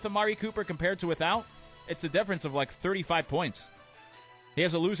Amari Cooper compared to without, it's a difference of like 35 points. He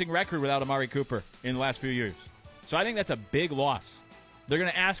has a losing record without Amari Cooper in the last few years. So I think that's a big loss. They're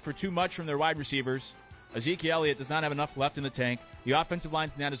going to ask for too much from their wide receivers. Ezekiel Elliott does not have enough left in the tank. The offensive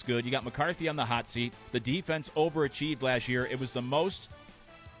line's not as good. You got McCarthy on the hot seat. The defense overachieved last year. It was the most,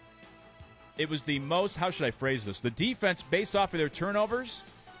 how should I phrase this? The defense, based off of their turnovers,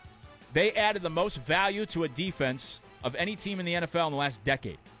 they added the most value to a defense of any team in the NFL in the last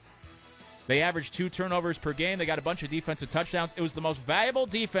decade. They averaged 2 turnovers per game. They got a bunch of defensive touchdowns. It was the most valuable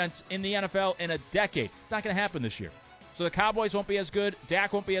defense in the NFL in a decade. It's not going to happen this year. So the Cowboys won't be as good.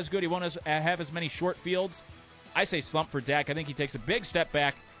 Dak won't be as good. He won't have as many short fields. I say slump for Dak. I think he takes a big step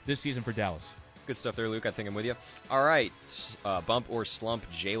back this season for Dallas. Good stuff there, Luke. I think I'm with you. All right. Bump or slump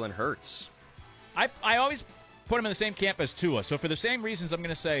Jalen Hurts. I always put him in the same camp as Tua. So for the same reasons, I'm going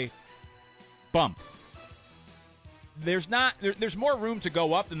to say bump. There's more room to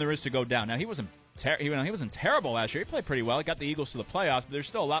go up than there is to go down. Now, he wasn't terrible last year. He played pretty well. He got the Eagles to the playoffs, but there's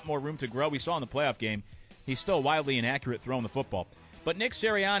still a lot more room to grow. We saw in the playoff game, he's still wildly inaccurate throwing the football. But Nick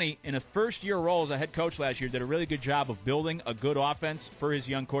Sirianni, in a first-year role as a head coach last year, did a really good job of building a good offense for his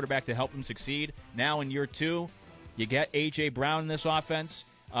young quarterback to help him succeed. Now in year 2, you get A.J. Brown in this offense.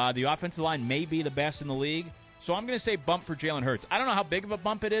 The offensive line may be the best in the league. So I'm going to say bump for Jalen Hurts. I don't know how big of a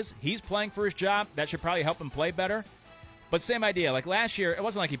bump it is. He's playing for his job. That should probably help him play better. But same idea. Like last year, it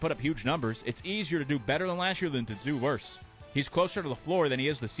wasn't like he put up huge numbers. It's easier to do better than last year than to do worse. He's closer to the floor than he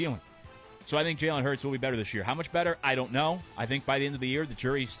is the ceiling. So I think Jalen Hurts will be better this year. How much better? I don't know. I think by the end of the year, the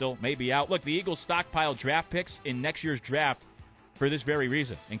jury still may be out. Look, the Eagles stockpile draft picks in next year's draft for this very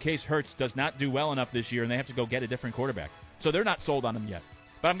reason, in case Hurts does not do well enough this year and they have to go get a different quarterback. So they're not sold on him yet.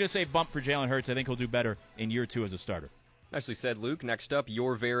 But I'm going to say bump for Jalen Hurts. I think he'll do better in year 2 as a starter. Nicely said, Luke. Next up,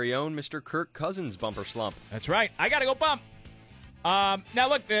 your very own Mr. Kirk Cousins bumper slump. That's right. I got to go bump. Now,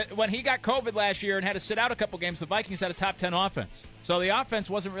 look, when he got COVID last year and had to sit out a couple games, the Vikings had a top 10 offense. So the offense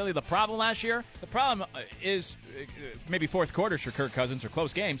wasn't really the problem last year. The problem is maybe fourth quarters for Kirk Cousins or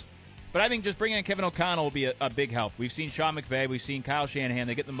close games. But I think just bringing in Kevin O'Connell will be a big help. We've seen Sean McVay. We've seen Kyle Shanahan.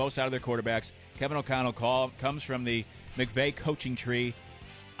 They get the most out of their quarterbacks. Kevin O'Connell comes from the McVay coaching tree.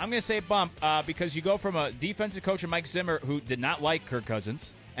 I'm going to say bump because you go from a defensive coach, Mike Zimmer, who did not like Kirk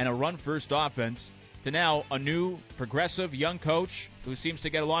Cousins, and a run-first offense, to now a new, progressive, young coach who seems to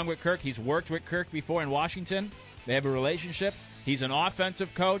get along with Kirk. He's worked with Kirk before in Washington. They have a relationship. He's an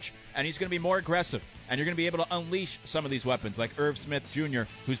offensive coach, and he's going to be more aggressive. And you're going to be able to unleash some of these weapons, like Irv Smith Jr.,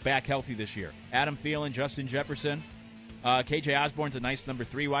 who's back healthy this year. Adam Thielen, Justin Jefferson. KJ Osborne's a nice number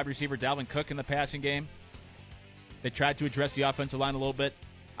 3 wide receiver. Dalvin Cook in the passing game. They tried to address the offensive line a little bit.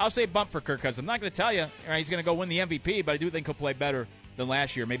 I'll say bump for Kirk Cousins. I'm not going to tell you he's going to go win the MVP, but I do think he'll play better than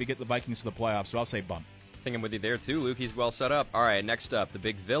last year, maybe get the Vikings to the playoffs, so I'll say bump. I think I'm with you there, too, Luke. He's well set up. All right, next up, the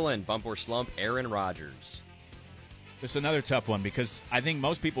big villain, bump or slump, Aaron Rodgers. This is another tough one because I think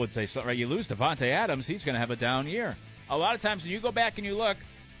most people would say, right, you lose Devontae Adams, he's going to have a down year. A lot of times when you go back and you look,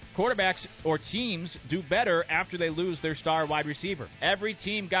 quarterbacks or teams do better after they lose their star wide receiver. Every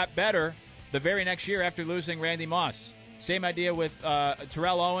team got better the very next year after losing Randy Moss. Same idea with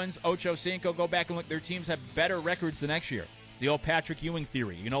Terrell Owens, Ocho Cinco. Go back and look. Their teams have better records the next year. It's the old Patrick Ewing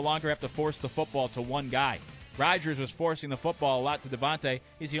theory. You no longer have to force the football to one guy. Rodgers was forcing the football a lot to Devontae.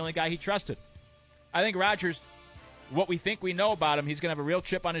 He's the only guy he trusted. I think Rodgers, what we think we know about him, he's going to have a real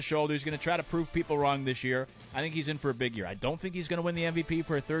chip on his shoulder. He's going to try to prove people wrong this year. I think he's in for a big year. I don't think he's going to win the MVP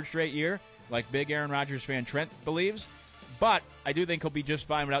for a third straight year, like big Aaron Rodgers fan Trent believes. But I do think he'll be just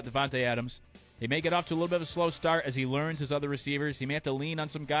fine without Devontae Adams. He may get off to a little bit of a slow start as he learns his other receivers. He may have to lean on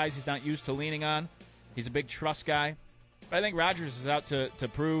some guys he's not used to leaning on. He's a big trust guy. But I think Rodgers is out to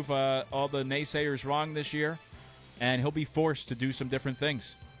prove all the naysayers wrong this year, and he'll be forced to do some different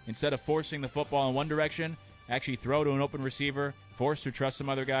things. Instead of forcing the football in one direction, actually throw to an open receiver, forced to trust some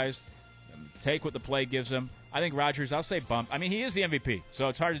other guys, take what the play gives him. I think Rodgers, I'll say bump. I mean, he is the MVP, so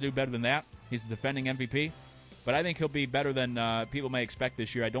it's hard to do better than that. He's the defending MVP. But I think he'll be better than people may expect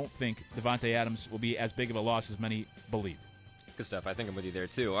this year. I don't think Devontae Adams will be as big of a loss as many believe. Good stuff. I think I'm with you there,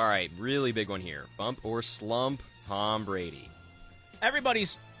 too. All right, really big one here. Bump or slump, Tom Brady.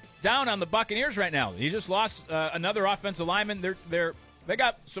 Everybody's down on the Buccaneers right now. He just lost another offensive lineman. They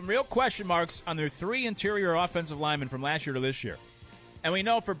got some real question marks on their 3 interior offensive linemen from last year to this year. And we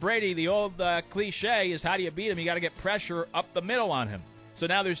know for Brady, the old cliche is how do you beat him? You got to get pressure up the middle on him. So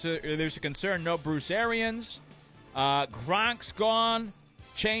now there's a concern. No Bruce Arians. Gronk's gone.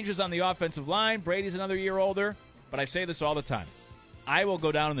 Changes on the offensive line. Brady's another year older. But I say this all the time. I will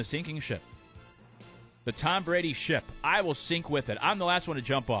go down in the sinking ship. The Tom Brady ship. I will sink with it. I'm the last one to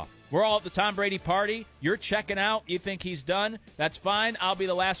jump off. We're all at the Tom Brady party. You're checking out. You think he's done. That's fine. I'll be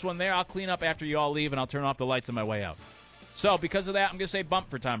the last one there. I'll clean up after you all leave, and I'll turn off the lights on my way out. So because of that, I'm going to say bump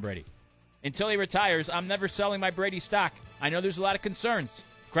for Tom Brady. Until he retires, I'm never selling my Brady stock. I know there's a lot of concerns.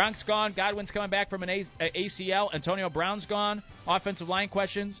 Gronk's gone. Godwin's coming back from an ACL. Antonio Brown's gone. Offensive line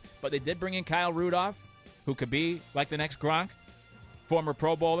questions. But they did bring in Kyle Rudolph, who could be like the next Gronk, former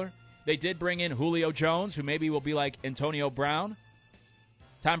Pro Bowler. They did bring in Julio Jones, who maybe will be like Antonio Brown.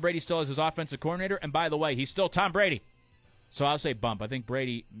 Tom Brady still has his offensive coordinator. And by the way, he's still Tom Brady. So I'll say bump. I think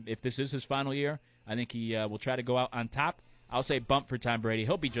Brady, if this is his final year, I think he will try to go out on top. I'll say bump for Tom Brady.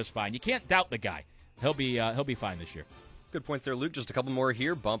 He'll be just fine. You can't doubt the guy. He'll be fine this year. Good points there, Luke. Just a couple more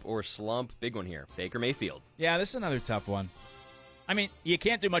here. Bump or slump. Big one here. Baker Mayfield. Yeah, this is another tough one. I mean, you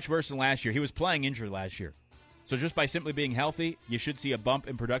can't do much worse than last year. He was playing injured last year. So just by simply being healthy, you should see a bump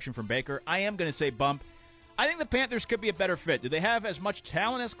in production from Baker. I am going to say bump. I think the Panthers could be a better fit. Do they have as much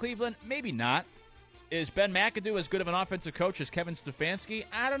talent as Cleveland? Maybe not. Is Ben McAdoo as good of an offensive coach as Kevin Stefanski?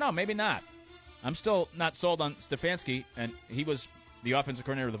 I don't know. Maybe not. I'm still not sold on Stefanski, and he was the offensive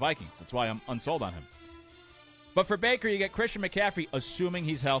coordinator of the Vikings. That's why I'm unsold on him. But for Baker, you get Christian McCaffrey, assuming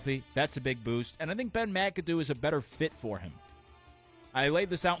he's healthy. That's a big boost. And I think Ben McAdoo is a better fit for him. I laid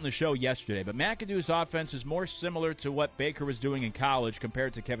this out in the show yesterday, but McAdoo's offense is more similar to what Baker was doing in college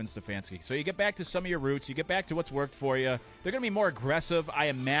compared to Kevin Stefanski. So you get back to some of your roots. You get back to what's worked for you. They're going to be more aggressive, I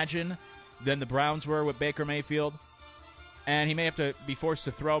imagine, than the Browns were with Baker Mayfield. And he may have to be forced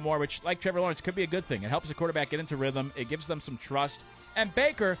to throw more, which, like Trevor Lawrence, could be a good thing. It helps the quarterback get into rhythm. It gives them some trust. And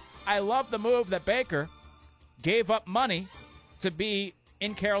Baker, I love the move that Baker gave up money to be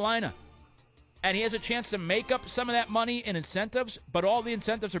in Carolina. And he has a chance to make up some of that money in incentives, but all the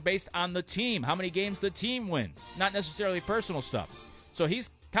incentives are based on the team, how many games the team wins, not necessarily personal stuff. So he's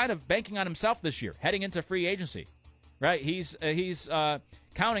kind of banking on himself this year, heading into free agency, right? He's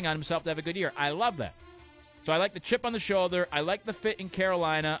counting on himself to have a good year. I love that. So I like the chip on the shoulder. I like the fit in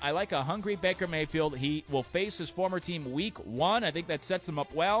Carolina. I like a hungry Baker Mayfield. He will face his former team week 1. I think that sets him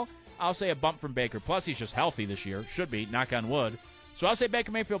up well. I'll say a bump from Baker. Plus, he's just healthy this year. Should be, knock on wood. So I'll say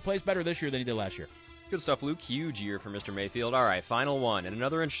Baker Mayfield plays better this year than he did last year. Good stuff, Luke. Huge year for Mr. Mayfield. All right, final one, and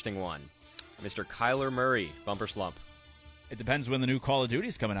another interesting one. Mr. Kyler Murray, bump or slump? It depends when the new Call of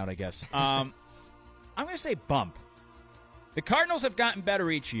Duty's coming out, I guess. I'm going to say bump. The Cardinals have gotten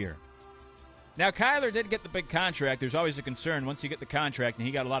better each year. Now, Kyler did get the big contract. There's always a concern once you get the contract, and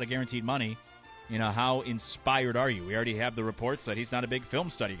he got a lot of guaranteed money. You know, how inspired are you? We already have the reports that he's not a big film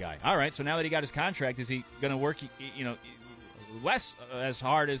study guy. All right, so now that he got his contract, is he going to work, less as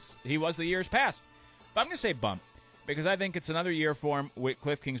hard as he was the years past? But I'm going to say bump, because I think it's another year for him with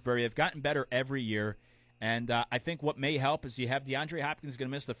Cliff Kingsbury. They've gotten better every year, and I think what may help is you have DeAndre Hopkins going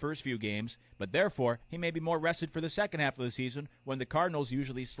to miss the first few games, but therefore he may be more rested for the second half of the season when the Cardinals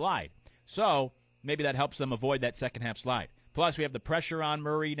usually slide. So maybe that helps them avoid that second half slide. Plus, we have the pressure on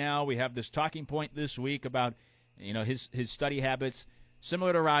Murray now. We have this talking point this week about, his study habits.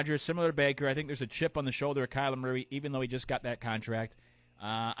 Similar to Rodgers, similar to Baker. I think there's a chip on the shoulder of Kyler Murray, even though he just got that contract.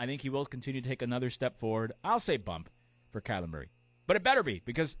 I think he will continue to take another step forward. I'll say bump for Kyler Murray. But it better be,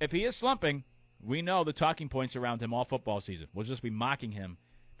 because if he is slumping, we know the talking points around him all football season. We'll just be mocking him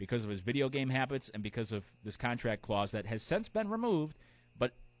because of his video game habits and because of this contract clause that has since been removed,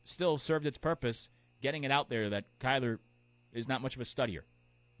 but still served its purpose, getting it out there that Kyler is not much of a studier.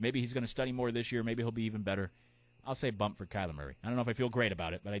 Maybe he's going to study more this year. Maybe he'll be even better. I'll say bump for Kyler Murray. I don't know if I feel great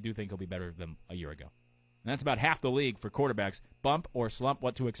about it, but I do think he'll be better than a year ago. And that's about half the league for quarterbacks. Bump or slump,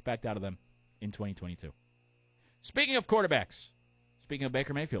 what to expect out of them in 2022. Speaking of quarterbacks, speaking of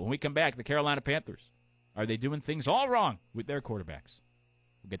Baker Mayfield, when we come back, the Carolina Panthers, are they doing things all wrong with their quarterbacks?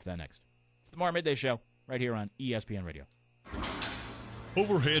 We'll get to that next. It's the Tomorrow Midday Show right here on ESPN Radio.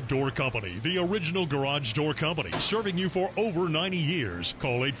 Overhead Door Company, the original garage door company, serving you for over 90 years.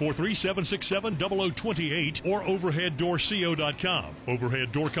 Call 843-767-0028 or overheaddoorco.com.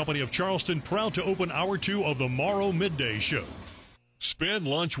 Overhead Door Company of Charleston, proud to open Hour 2 of the Morrow Midday Show. Spend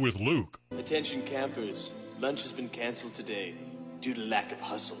lunch with Luke. Attention campers, lunch has been canceled today due to lack of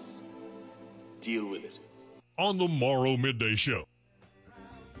hustle. Deal with it. On the Morrow Midday Show.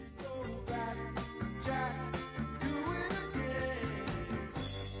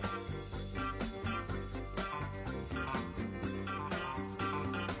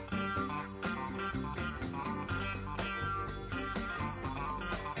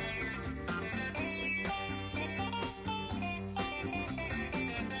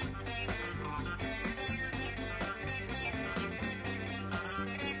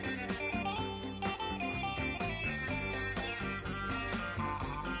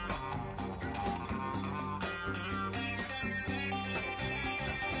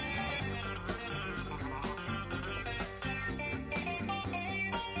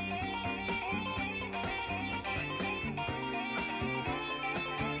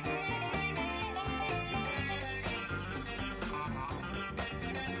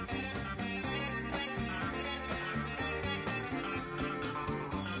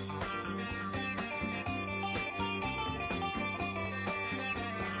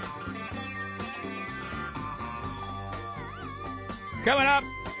 Coming up,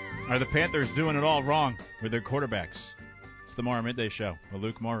 are the Panthers doing it all wrong with their quarterbacks? It's the Morrow Midday Show with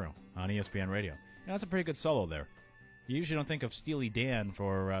Luke Morrow on ESPN Radio. That's a pretty good solo there. You usually don't think of Steely Dan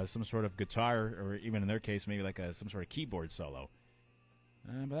for some sort of guitar, or even in their case, maybe like some sort of keyboard solo.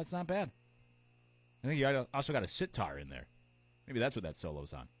 But that's not bad. I think you also got a sitar in there. Maybe that's what that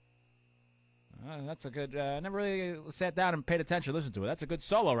solo's on. That's a good... I never really sat down and paid attention to listen to it. That's a good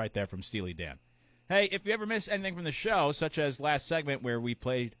solo right there from Steely Dan. Hey, if you ever miss anything from the show, such as last segment where we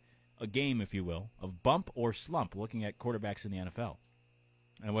played a game, if you will, of bump or slump, looking at quarterbacks in the NFL,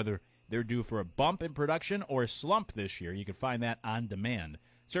 and whether they're due for a bump in production or a slump this year, you can find that on demand.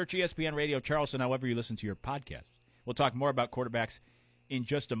 Search ESPN Radio Charleston however you listen to your podcast. We'll talk more about quarterbacks in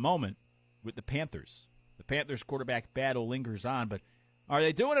just a moment with the Panthers. The Panthers quarterback battle lingers on, but are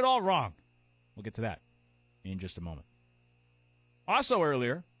they doing it all wrong? We'll get to that in just a moment. Also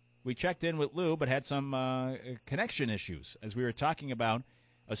earlier, we checked in with Lou, but had some connection issues as we were talking about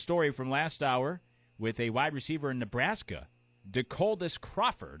a story from last hour with a wide receiver in Nebraska, DeColdis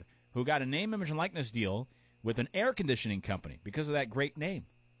Crawford, who got a name, image, and likeness deal with an air conditioning company because of that great name.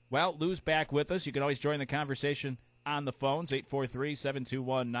 Well, Lou's back with us. You can always join the conversation on the phones,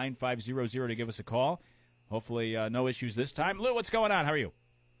 843-721-9500 to give us a call. Hopefully no issues this time. Lou, what's going on? How are you?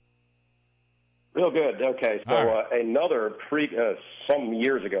 Real good. Okay, so another some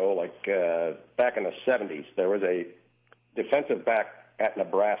years ago, like back in the 70s, there was a defensive back at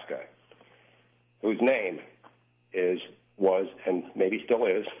Nebraska whose name was, and maybe still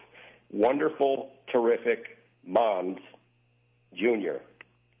is, Wonderful Terrific Mons Jr.,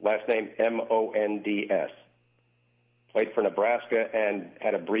 last name Monds. Played for Nebraska and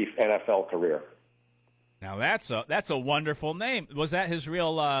had a brief NFL career. Now that's a wonderful name. Was that his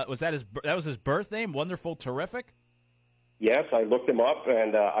real? That was his birth name? Wonderful Terrific. Yes, I looked him up,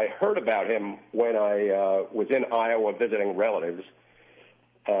 and I heard about him when I was in Iowa visiting relatives.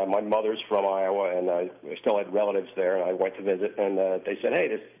 My mother's from Iowa, and I still had relatives there, and I went to visit, and they said,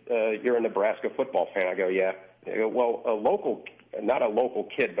 "Hey, you're a Nebraska football fan." I go, "Yeah." They go, "Well, not a local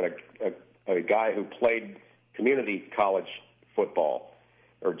kid, but a guy who played community college football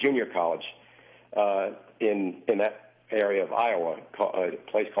or junior college in that area of Iowa, a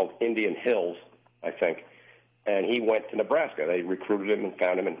place called Indian Hills, I think." And he went to Nebraska. They recruited him and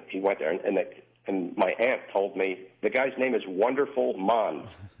found him, and he went there. And my aunt told me, the guy's name is Wonderful Mons.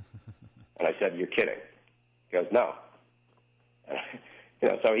 And I said, "You're kidding." He goes, "No."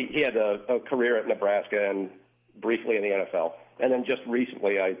 So he had a career at Nebraska and briefly in the NFL. And then just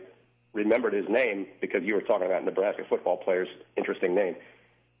recently I remembered his name because you were talking about Nebraska football players, interesting name.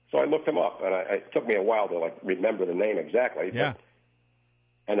 So I looked him up, and it took me a while to remember the name exactly. Yeah.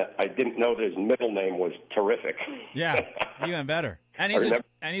 And I didn't know that his middle name was Terrific. Yeah, even better. And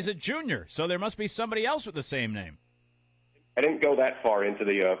he's a junior, so there must be somebody else with the same name. I didn't go that far into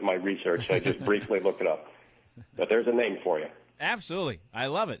my research. I just briefly looked it up. But there's a name for you. Absolutely. I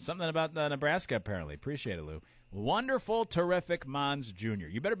love it. Something about Nebraska, apparently. Appreciate it, Lou. Wonderful Terrific Mons Jr.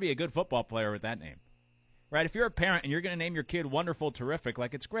 You better be a good football player with that name. Right? If you're a parent and you're going to name your kid Wonderful Terrific,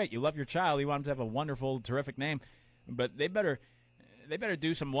 it's great. You love your child. You want him to have a wonderful, terrific name. But they better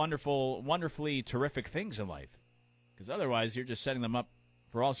do some wonderfully terrific things in life. Because otherwise, you're just setting them up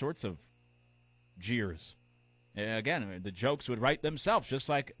for all sorts of jeers. Again, the jokes would write themselves, just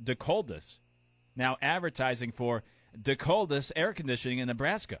like DeColdis. Now advertising for DeColdis Air Conditioning in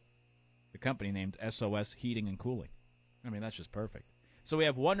Nebraska. The company named SOS Heating and Cooling. I mean, that's just perfect. So we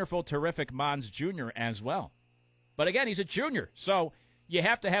have Wonderful Terrific Mons Jr. as well. But again, he's a junior, so you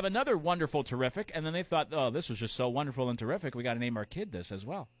have to have another Wonderful Terrific, and then they thought, oh, this was just so wonderful and terrific, we got to name our kid this as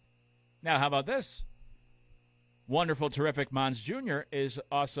well. Now, how about this? Wonderful Terrific Mons Jr. is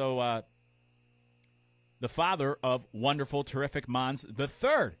also the father of Wonderful Terrific Mons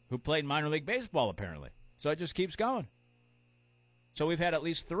III, who played minor league baseball, apparently. So it just keeps going. So we've had at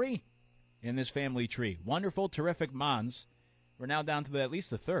least 3 in this family tree. Wonderful Terrific Mons. We're now down to at least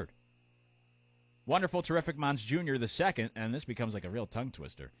the 3rd. Wonderful Terrific Mons Jr. the 2nd, and this becomes like a real tongue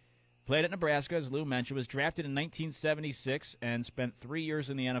twister. Played at Nebraska, as Lou mentioned, was drafted in 1976 and spent 3 years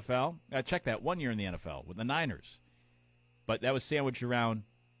in the NFL. Check that, 1 year in the NFL with the Niners. But that was sandwiched around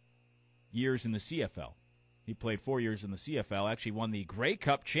years in the CFL. He played 4 years in the CFL, actually won the Grey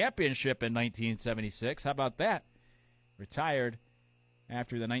Cup championship in 1976. How about that? Retired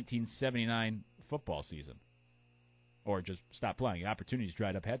after the 1979 football season. Or just stopped playing. Opportunities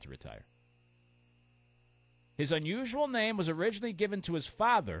dried up, had to retire. His unusual name was originally given to his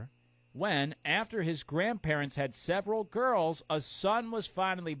father when, after his grandparents had several girls, a son was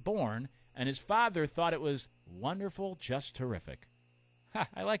finally born, and his father thought it was wonderful, just terrific. Ha,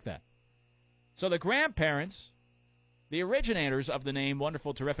 I like that. So the grandparents the originators of the name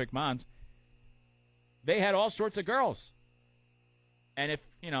Wonderful Terrific Mons, they had all sorts of girls. And if,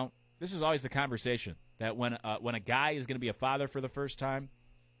 this is always the conversation, that when a guy is going to be a father for the first time,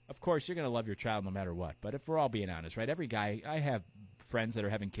 of course, you're going to love your child no matter what. But if we're all being honest, right, every guy, I have friends that are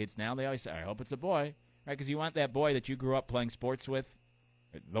having kids now, they always say, I hope it's a boy, right, because you want that boy that you grew up playing sports with.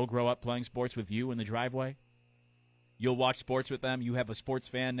 They'll grow up playing sports with you in the driveway. You'll watch sports with them. You have a sports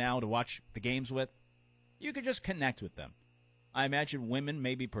fan now to watch the games with. You could just connect with them. I imagine women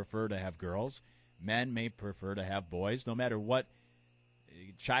maybe prefer to have girls. Men may prefer to have boys. No matter what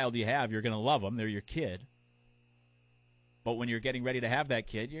child you have, you're going to love them. They're your kid. But when you're getting ready to have that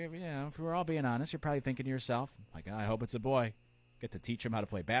kid, if we're all being honest, you're probably thinking to yourself, like, I hope it's a boy. Get to teach him how to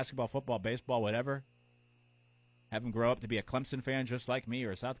play basketball, football, baseball, whatever. Have him grow up to be a Clemson fan just like me,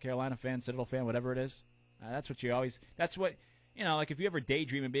 or a South Carolina fan, Citadel fan, whatever it is. That's what like if you ever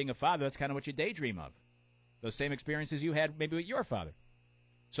daydream of being a father, that's kind of what you daydream of. Those same experiences you had maybe with your father.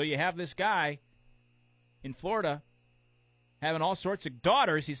 So you have this guy in Florida having all sorts of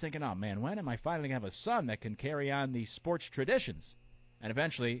daughters. He's thinking, oh, man, when am I finally going to have a son that can carry on these sports traditions? And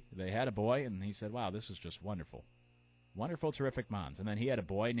eventually they had a boy, and he said, wow, this is just wonderful. Wonderful, Terrific Mons. And then he had a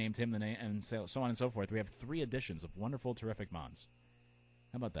boy, named him the name, and so on and so forth. We have 3 editions of Wonderful, Terrific Mons.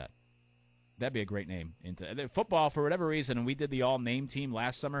 How about that? That'd be a great name. Into football, for whatever reason, and we did the all-name team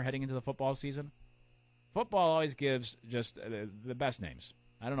last summer heading into the football season. Football always gives just the best names.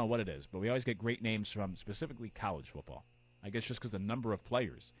 I don't know what it is, but we always get great names from specifically college football. I guess just because the number of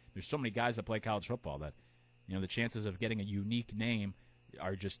players. There's so many guys that play college football that, the chances of getting a unique name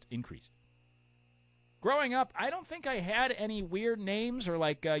are just increased. Growing up, I don't think I had any weird names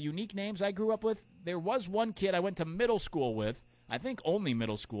or unique names I grew up with. There was one kid I went to middle school with, I think only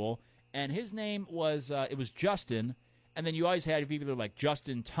middle school, and his name was Justin. And then you always had either like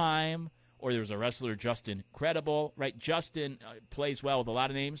Justin Time, or there was a wrestler, Justin Credible, right? Justin plays well with a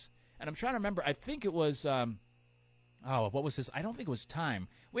lot of names. And I'm trying to remember, I think it was, what was his? I don't think it was Time.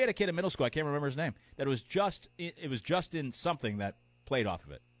 We had a kid in middle school, I can't remember his name, that it was Justin something that played off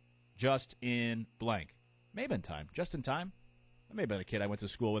of it. Just in blank. May have been Time. Just in Time? That may have been a kid I went to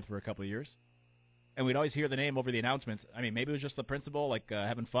school with for a couple of years. And we'd always hear the name over the announcements. I mean, maybe it was just the principal,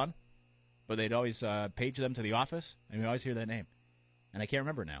 having fun. But they'd always page them to the office, and we'd always hear that name. And I can't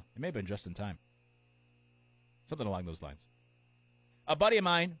remember now. It may have been Just in Time. Something along those lines. A buddy of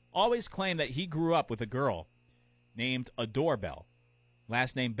mine always claimed that he grew up with a girl named Adore Bell.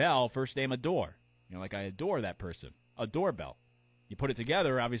 Last name Bell, first name Adore. I adore that person. Adore Bell. You put it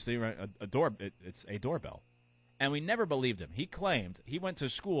together, obviously, right, it's a doorbell. And we never believed him. He claimed he went to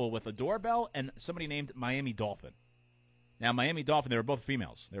school with a doorbell and somebody named Miami Dolphin. Now, Miami Dolphin, they were both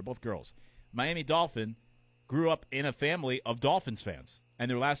females. They were both girls. Miami Dolphin grew up in a family of Dolphins fans,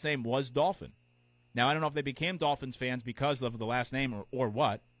 and their last name was Dolphin. Now, I don't know if they became Dolphins fans because of the last name or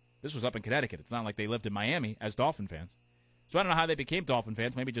what. This was up in Connecticut. It's not like they lived in Miami as Dolphin fans. So I don't know how they became Dolphin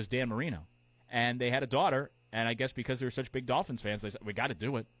fans, maybe just Dan Marino. And they had a daughter, and I guess because they were such big Dolphins fans, they said, we got to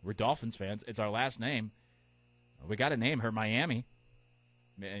do it. We're Dolphins fans. It's our last name. We got to name her Miami.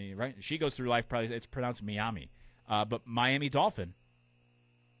 Right? She goes through life, probably, it's pronounced Miami. But Miami Dolphin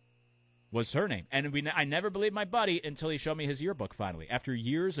was her name. And I never believed my buddy until he showed me his yearbook finally. After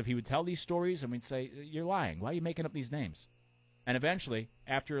years of he would tell these stories, and we'd say, you're lying. Why are you making up these names? And eventually,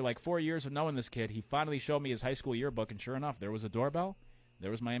 after 4 years of knowing this kid, he finally showed me his high school yearbook, and sure enough, there was a doorbell.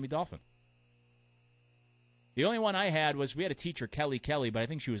 There was Miami Dolphin. The only one I had was we had a teacher, Kelly, but I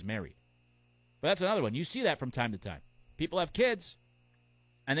think she was married. But that's another one. You see that from time to time. People have kids,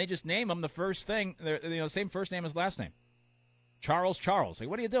 and they just name them the first thing, same first name as last name. Charles. Like,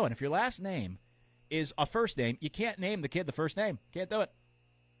 what are you doing? If your last name is a first name, you can't name the kid the first name. Can't do it.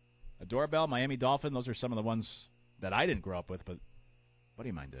 A doorbell, Miami Dolphin, those are some of the ones that I didn't grow up with, but a buddy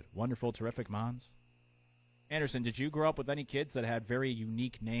of mine did. Wonderful, Terrific Mons. Anderson, did you grow up with any kids that had very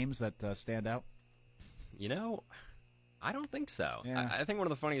unique names that stand out? I don't think so. Yeah. I think one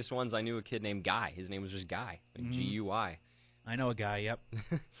of the funniest ones, I knew a kid named Guy. His name was just Guy, G-U-I. I know a guy, yep.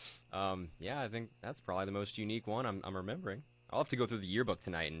 I think that's probably the most unique one I'm remembering. I'll have to go through the yearbook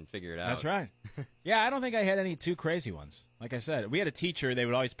tonight and figure it out. That's right. Yeah, I don't think I had any too crazy ones. Like I said, we had a teacher, they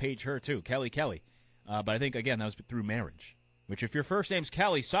would always page her too, Kelly. But I think, again, that was through marriage. Which, if your first name's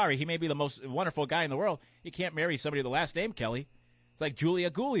Kelly, sorry, he may be the most wonderful guy in the world. You can't marry somebody with the last name Kelly. It's like Julia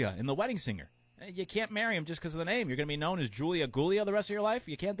Gulia in The Wedding Singer. You can't marry him just because of the name. You're going to be known as Julia Gulia the rest of your life.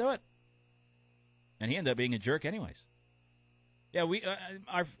 You can't do it. And he ended up being a jerk anyways. Yeah, we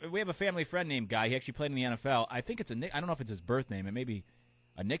have a family friend named Guy. He actually played in the NFL. I think it's I don't know if it's his birth name. It may be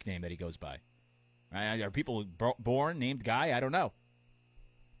a nickname that he goes by. Are people born named Guy? I don't know.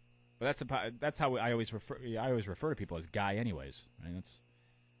 But that's how I always refer to people as guy, anyways. I mean,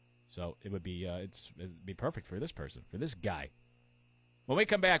 so it would be it'd be perfect for this person, for this guy. When we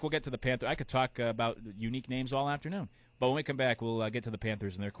come back, we'll get to the Panthers. I could talk about unique names all afternoon, but when we come back, we'll get to the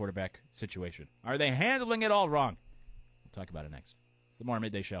Panthers and their quarterback situation. Are they handling it all wrong? We'll talk about it next. It's the More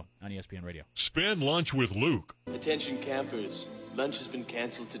Midday Show on ESPN Radio. Spend lunch with Luke. Attention campers, lunch has been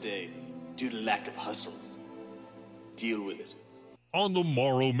canceled today due to lack of hustle. Deal with it. On the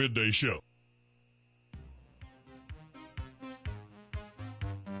Morrow Midday Show.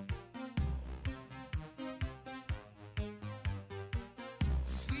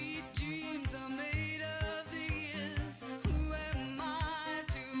 Sweet dreams are made of these. Who am I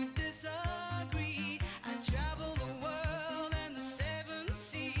to disagree? I travel the world and the 7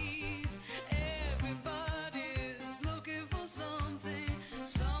 seas. Everybody's looking for something.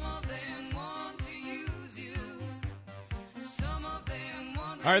 Some of them want to use you. Some of them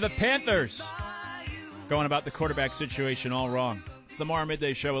want to Are the Panthers buy you. going about the quarterback situation all wrong? It's the Morrow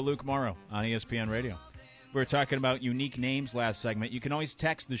Midday Show with Luke Morrow on ESPN Radio. We were talking about unique names last segment. You can always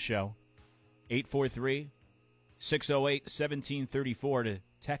text the show, 843-608-1734 to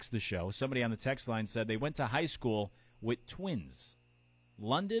text the show. Somebody on the text line said they went to high school with twins,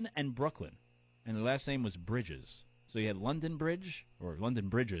 London and Brooklyn, and their last name was Bridges. So you had London Bridge, or London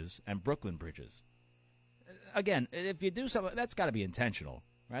Bridges, and Brooklyn Bridges. Again, if you do something, that's got to be intentional,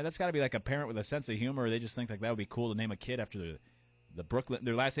 right? That's got to be like a parent with a sense of humor, or they just think like that would be cool to name a kid after the Brooklyn.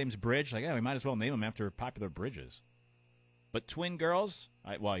 Their last name's Bridge. Like, yeah, we might as well name them after popular bridges. But twin girls,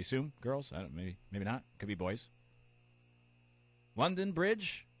 I assume girls. I don't, maybe not. Could be boys. London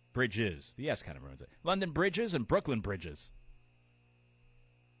Bridge, Bridges. The S kind of ruins it. London Bridges and Brooklyn Bridges.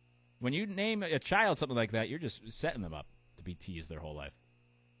 When you name a child something like that, you're just setting them up to be teased their whole life.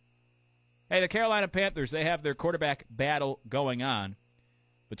 Hey, the Carolina Panthers, they have their quarterback battle going on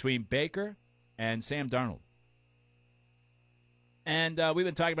between Baker and Sam Darnold. And we've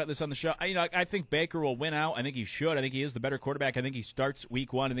been talking about this on the show. I think Baker will win out. I think he should. I think he is the better quarterback. I think he starts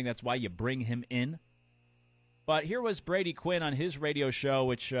week 1. I think that's why you bring him in. But here was Brady Quinn on his radio show,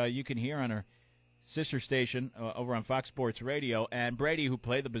 which you can hear on our sister station over on Fox Sports Radio. And Brady, who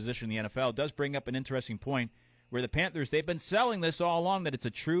played the position in the NFL, does bring up an interesting point where the Panthers, they've been selling this all along, that it's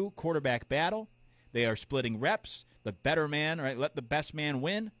a true quarterback battle. They are splitting reps. The better man, right? Let the best man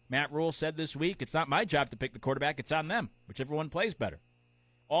win. Matt Rule said this week, it's not my job to pick the quarterback. It's on them, whichever one plays better.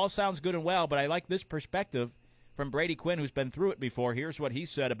 All sounds good and well, but I like this perspective from Brady Quinn, who's been through it before. Here's what he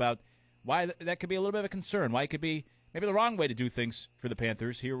said about why that could be a little bit of a concern, why it could be maybe the wrong way to do things for the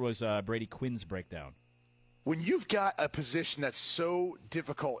Panthers. Here was Brady Quinn's breakdown. When you've got a position that's so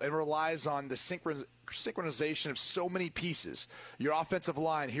difficult and relies on the synchronization of so many pieces, your offensive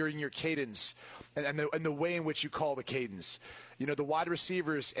line, hearing your cadence, and the way in which you call the cadence, the wide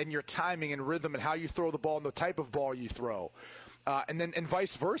receivers and your timing and rhythm and how you throw the ball and the type of ball you throw, and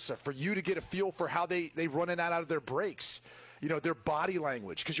vice versa, for you to get a feel for how they run in and out of their breaks, their body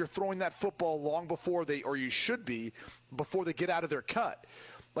language, because you're throwing that football long before you should be, before they get out of their cut.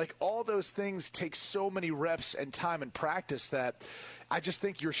 Like, all those things take so many reps and time and practice that I just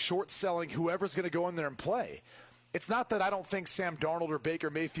think you're short-selling whoever's going to go in there and play. It's not that I don't think Sam Darnold or Baker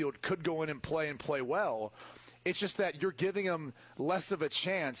Mayfield could go in and play well. It's just that you're giving them less of a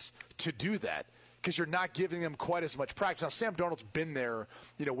chance to do that because you're not giving them quite as much practice. Now, Sam Darnold's been there,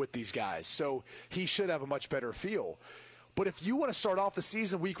 with these guys, so he should have a much better feel. But if you want to start off the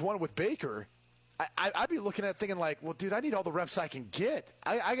season week 1 with Baker, I'd be looking at it thinking like, well, dude, I need all the reps I can get.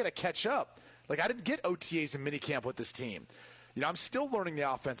 I got to catch up. Like, I didn't get OTAs and minicamp with this team. I'm still learning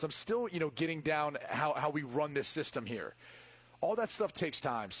the offense. I'm still, getting down how we run this system here. All that stuff takes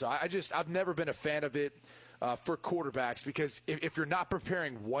time. So I've never been a fan of it for quarterbacks, because if you're not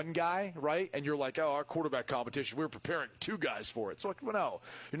preparing one guy, right, and you're like, oh, our quarterback competition, we're preparing 2 guys for it. So, well, no,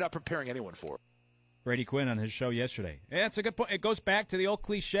 you're not preparing anyone for it. Brady Quinn on his show yesterday. Yeah, that's a good point. It goes back to the old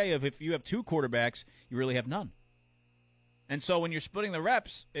cliche of if you have 2 quarterbacks, you really have none. And so when you're splitting the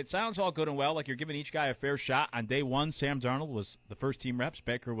reps, it sounds all good and well, like you're giving each guy a fair shot. On day 1, Sam Darnold was the first team reps.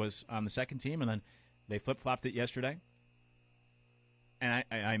 Baker was on the second team, and then they flip-flopped it yesterday. And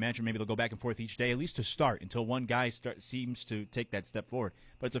I imagine maybe they'll go back and forth each day, at least to start, until one guy seems to take that step forward.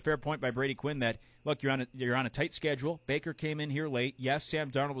 But it's a fair point by Brady Quinn that, look, you're on a tight schedule. Baker came in here late. Yes,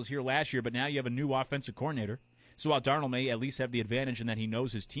 Sam Darnold was here last year, but now you have a new offensive coordinator. So while Darnold may at least have the advantage in that he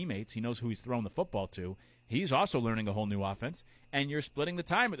knows his teammates, he knows who he's throwing the football to, he's also learning a whole new offense, and you're splitting the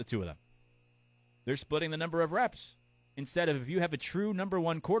time with the 2 of them. They're splitting the number of reps. Instead of, if you have a true number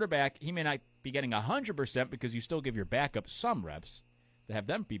 1 quarterback, he may not be getting 100% because you still give your backup some reps to have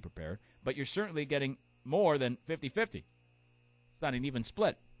them be prepared, but you're certainly getting more than 50-50. It's not an even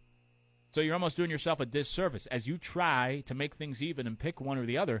split. So you're almost doing yourself a disservice. As you try to make things even and pick one or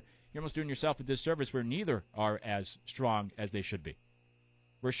the other, you're almost doing yourself a disservice where neither are as strong as they should be.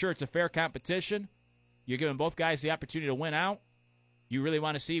 We're sure it's a fair competition. You're giving both guys the opportunity to win out. You really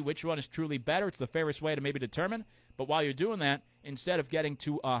want to see which one is truly better. It's the fairest way to maybe determine. But while you're doing that, instead of getting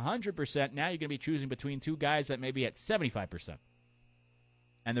to 100%, now you're going to be choosing between two guys that may be at 75%.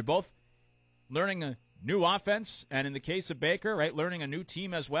 And they're both learning a new offense, and in the case of Baker, right, learning a new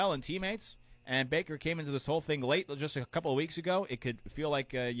team as well and teammates. And Baker came into this whole thing late, just a couple of weeks ago. It could feel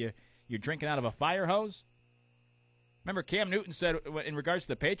like you're drinking out of a fire hose. Remember, Cam Newton said in regards to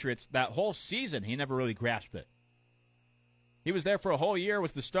the Patriots, that whole season he never really grasped it. He was there for a whole year,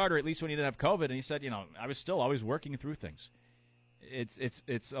 was the starter, at least when he didn't have COVID, and he said, I was still always working through things.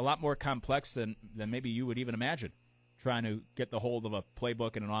 It's a lot more complex than maybe you would even imagine, trying to get the hold of a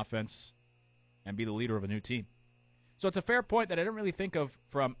playbook and an offense and be the leader of a new team. So it's a fair point that I didn't really think of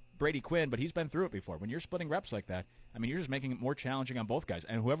from Brady Quinn, but he's been through it before. When you're splitting reps like that, you're just making it more challenging on both guys.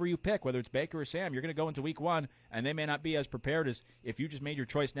 And whoever you pick, whether it's Baker or Sam, you're going to go into week one, and they may not be as prepared as if you just made your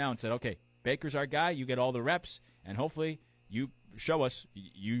choice now and said, okay, Baker's our guy, you get all the reps, and hopefully you show us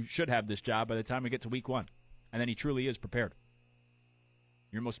you should have this job by the time we get to week one. And then he truly is prepared.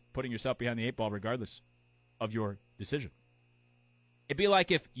 You're almost putting yourself behind the eight ball regardless of your decision. It'd be like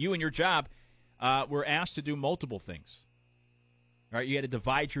if you and your job were asked to do multiple things. Right? You had to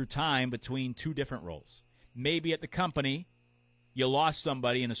divide your time between two different roles. Maybe at the company, you lost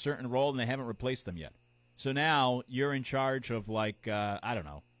somebody in a certain role and they haven't replaced them yet. So now you're in charge of, right,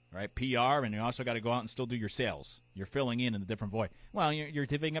 PR, and you also got to go out and still do your sales. You're filling in a different void. Well, you're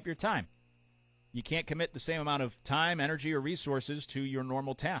divvying up your time. You can't commit the same amount of time, energy, or resources to your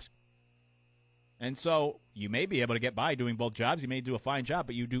normal task. And so you may be able to get by doing both jobs. You may do a fine job,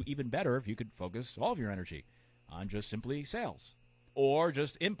 but you do even better if you could focus all of your energy on just simply sales or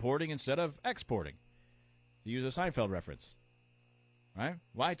just importing instead of exporting, to use a Seinfeld reference. Right?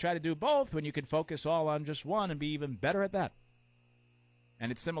 Why try to do both when you can focus all on just one and be even better at that? And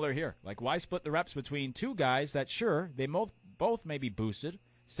it's similar here. Like, why split the reps between two guys that, sure, they both may be boosted.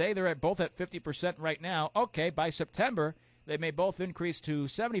 Say they're both at 50% right now. Okay, by September, they may both increase to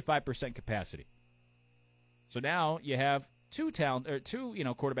 75% capacity. So now you have two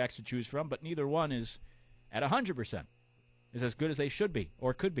quarterbacks to choose from, but neither one is at 100%. Is as good as they should be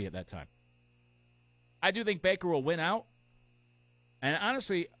or could be at that time. I do think Baker will win out. And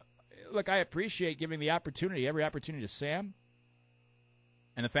honestly, look, I appreciate giving every opportunity to Sam,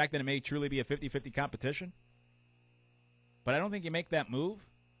 and the fact that it may truly be a 50-50 competition. But I don't think you make that move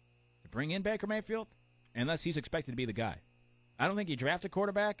to bring in Baker Mayfield unless he's expected to be the guy. I don't think you draft a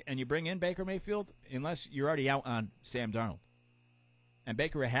quarterback and you bring in Baker Mayfield unless you're already out on Sam Darnold. And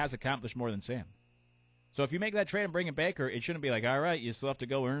Baker has accomplished more than Sam. So if you make that trade and bring in Baker, it shouldn't be like, all right, you still have to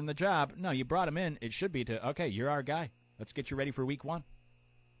go earn the job. No, you brought him in. It should be to, okay, you're our guy. Let's get you ready for week one.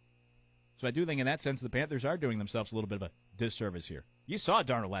 So I do think in that sense the Panthers are doing themselves a little bit of a disservice here. You saw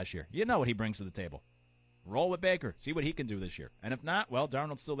Darnold last year. You know what he brings to the table. Roll with Baker. See what he can do this year. And if not, well,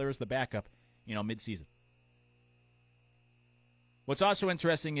 Darnold's still there as the backup, mid-season. What's also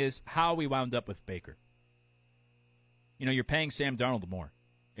interesting is how we wound up with Baker. You're paying Sam Darnold more,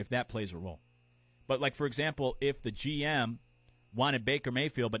 if that plays a role. But, like, for example, if the GM wanted Baker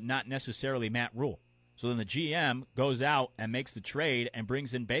Mayfield but not necessarily Matt Rule, so then the GM goes out and makes the trade and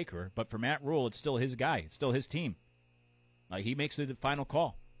brings in Baker, but for Matt Rule, it's still his guy. It's still his team. Like, he makes the final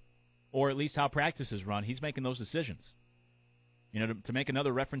call. Or at least how practices run. He's making those decisions. To make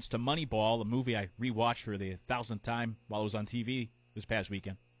another reference to Moneyball, a movie I rewatched for the 1,000th time while it was on TV this past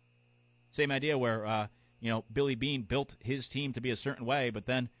weekend. Same idea where, Billy Beane built his team to be a certain way, but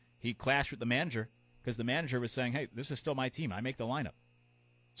then he clashed with the manager because the manager was saying, hey, this is still my team. I make the lineup.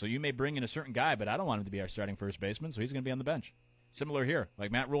 So you may bring in a certain guy, but I don't want him to be our starting first baseman, so he's going to be on the bench. Similar here.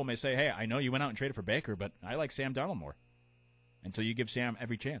 Like Matt Rule may say, hey, I know you went out and traded for Baker, but I like Sam Darnold more. And so you give Sam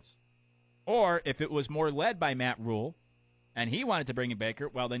every chance. Or if it was more led by Matt Rule and he wanted to bring in Baker,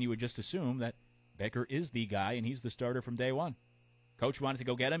 well, then you would just assume that Baker is the guy and he's the starter from day one. Coach wanted to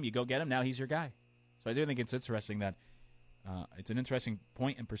go get him. You go get him. Now he's your guy. So I do think it's interesting that it's an interesting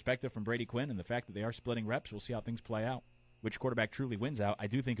point and perspective from Brady Quinn, and the fact that they are splitting reps. We'll see how things play out. Which quarterback truly wins out. I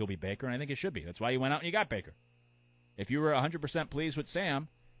do think it'll be Baker, and I think it should be. That's why you went out and you got Baker. If you were 100% pleased with Sam,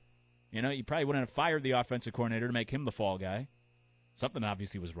 you probably wouldn't have fired the offensive coordinator to make him the fall guy. Something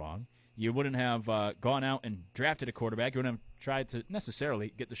obviously was wrong. You wouldn't have gone out and drafted a quarterback. You wouldn't have tried to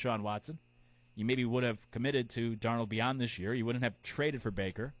necessarily get Deshaun Watson. You maybe would have committed to Darnold beyond this year. You wouldn't have traded for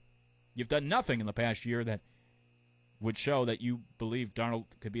Baker. You've done nothing in the past year that would show that you believe Darnold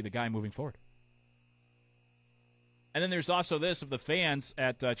could be the guy moving forward. And then there's also this of the fans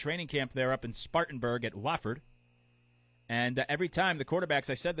at training camp there up in Spartanburg at Wofford. And every time the quarterbacks,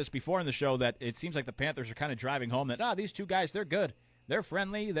 I said this before in the show, that it seems like the Panthers are kind of driving home that, these two guys, they're good. They're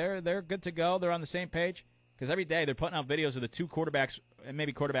friendly. They're good to go. They're on the same page. Because every day they're putting out videos of the two quarterbacks, and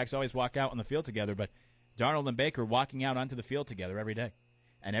maybe quarterbacks always walk out on the field together, but Darnold and Baker walking out onto the field together every day.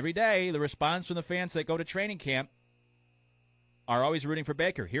 And every day the response from the fans that go to training camp are always rooting for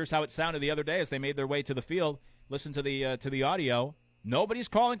Baker. Here's how it sounded the other day as they made their way to the field. Listen to the audio. Nobody's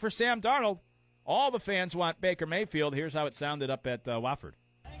calling for Sam Darnold. All the fans want Baker Mayfield. Here's how it sounded up at Wofford.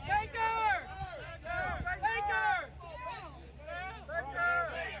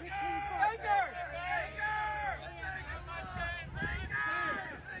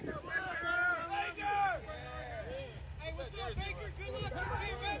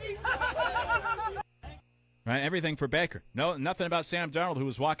 Right, everything for Baker. No, nothing about Sam Darnold, who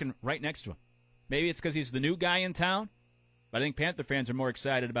was walking right next to him. Maybe it's because he's the new guy in town, but I think Panther fans are more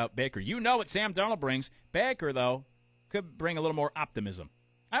excited about Baker. You know what Sam Darnold brings. Baker, though, could bring a little more optimism.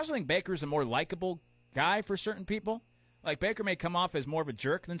 I also think Baker's a more likable guy for certain people. Like, Baker may come off as more of a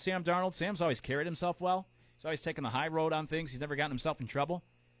jerk than Sam Darnold. Sam's always carried himself well. He's always taken the high road on things. He's never gotten himself in trouble.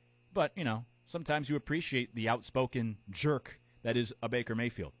 But, sometimes you appreciate the outspoken jerk that is a Baker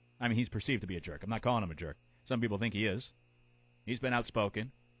Mayfield. I mean, he's perceived to be a jerk. I'm not calling him a jerk. Some people think he is. He's been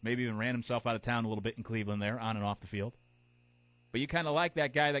outspoken. Maybe even ran himself out of town a little bit in Cleveland there, on and off the field. But you kind of like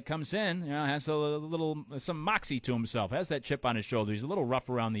that guy that comes in, has some moxie to himself, has that chip on his shoulder. He's a little rough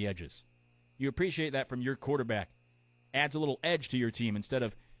around the edges. You appreciate that from your quarterback. Adds a little edge to your team instead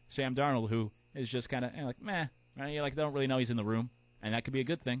of Sam Darnold, who is just kind of like, meh. Right? You don't really know he's in the room, and that could be a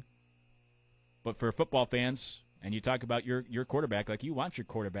good thing. But for football fans, and you talk about your quarterback, like you want your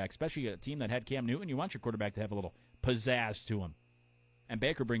quarterback, especially a team that had Cam Newton, you want your quarterback to have a little pizzazz to him. And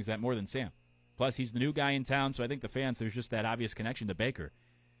Baker brings that more than Sam. Plus, he's the new guy in town, so I think the fans, there's just that obvious connection to Baker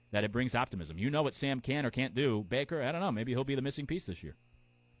that it brings optimism. You know what Sam can or can't do. Baker, I don't know, maybe he'll be the missing piece this year.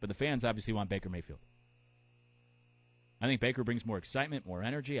 But the fans obviously want Baker Mayfield. I think Baker brings more excitement, more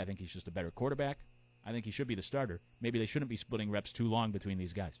energy. I think he's just a better quarterback. I think he should be the starter. Maybe they shouldn't be splitting reps too long between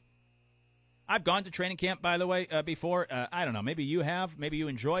these guys. I've gone to training camp, by the way, before. I don't know. Maybe you have. Maybe you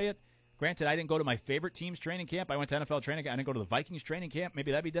enjoy it. Granted, I didn't go to my favorite team's training camp. I went to NFL training camp. I didn't go to the Vikings training camp.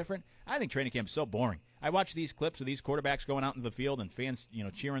 Maybe that'd be different. I think training camp's so boring. I watch these clips of these quarterbacks going out into the field and fans,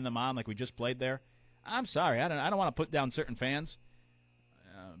 cheering them on like we just played there. I'm sorry. I don't want to put down certain fans.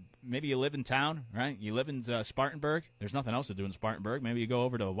 Maybe you live in town, right? You live in Spartanburg. There's nothing else to do in Spartanburg. Maybe you go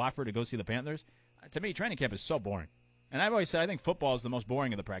over to Wofford to go see the Panthers. To me, training camp is so boring. And I've always said I think football is the most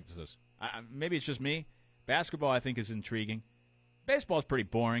boring of the practices. Maybe it's just me. Basketball, I think, is intriguing. Baseball is pretty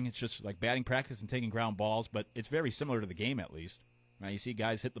boring. It's just like batting practice and taking ground balls, but it's very similar to the game at least. Now, you see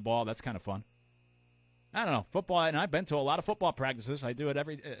guys hit the ball. That's kind of fun. I don't know. Football, and I've been to a lot of football practices. I do it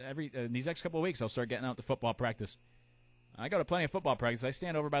every in these next couple of weeks, I'll start getting out to football practice. I go to plenty of football practice. I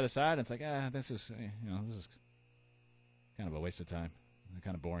stand over by the side, and it's like, this is kind of a waste of time.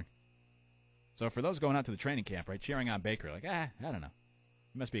 Kind of boring. So for those going out to the training camp, right, cheering on Baker, like, I don't know.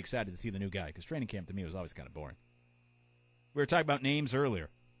 You must be excited to see the new guy, because training camp to me was always kind of boring. We were talking about names earlier.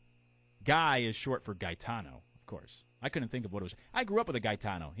 Guy is short for Gaetano, of course. I couldn't think of what it was. I grew up with a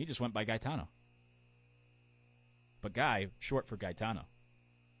Gaetano. He just went by Gaetano. But Guy, short for Gaetano.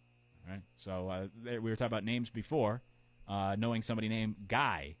 All right? So we were talking about names before. Knowing somebody named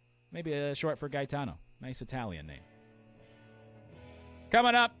Guy. Maybe short for Gaetano. Nice Italian name.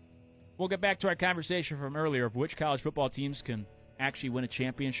 Coming up, we'll get back to our conversation from earlier of which college football teams can actually win a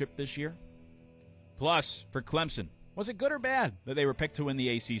championship this year. Plus, for Clemson, was it good or bad that they were picked to win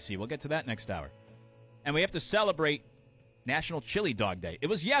the ACC? We'll get to that next hour. And we have to celebrate National Chili Dog Day. It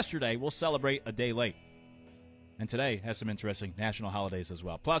was yesterday. We'll celebrate a day late. And today has some interesting national holidays as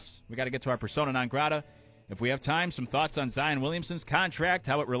well. Plus, we got to get to our persona non grata. If we have time, some thoughts on Zion Williamson's contract,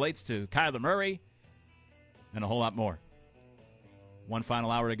 how it relates to Kyler Murray, and a whole lot more. One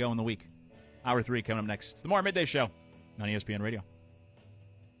final hour to go in the week. Hour 3 coming up next. It's the More Midday Show on ESPN Radio.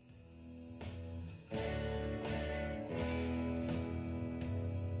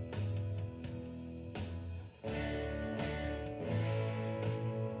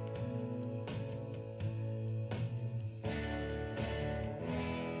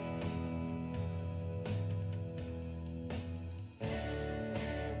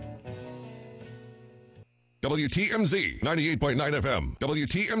 WTMZ 98.9 FM,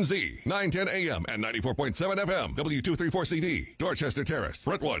 WTMZ 910 AM and 94.7 FM, W234CD, Dorchester Terrace,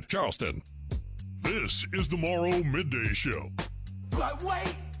 Brentwood, Charleston. This is the Morrow Midday Show But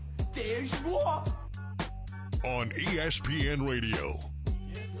wait, there's more. on ESPN Radio.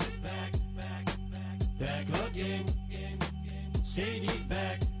 Back again. Shady's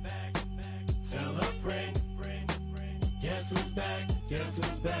back. Tell a friend. Guess who's back? Guess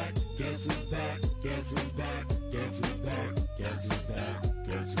who's back? Guess who's back? Guess who's back? Guess who's back? Guess who's back?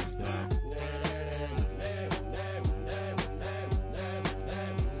 Guess who's back?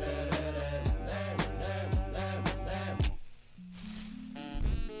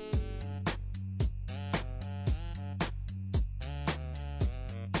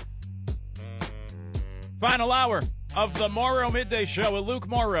 Final hour of the Morrow Midday Show with Luke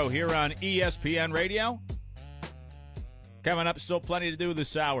Morrow here on ESPN Radio. Coming up, still plenty to do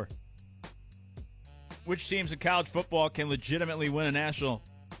this hour. Which teams in college football can legitimately win a national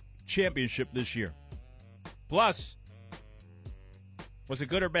championship this year? Plus, was it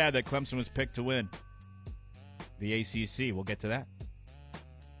good or bad that Clemson was picked to win the ACC? We'll get to that.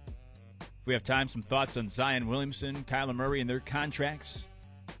 If we have time, some thoughts on Zion Williamson, Kyler Murray, and their contracts.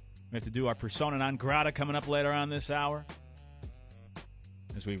 We have to do our persona non grata coming up later on this hour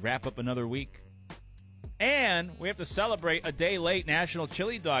as we wrap up another week. And we have to celebrate a day late National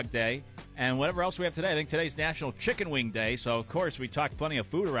Chili Dog Day and whatever else we have today. I think today's National Chicken Wing Day. So, of course, we talked plenty of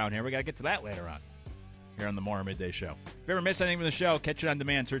food around here. We got to get to that later on here on the Morrow Midday Show. If you ever miss anything from the show, catch it on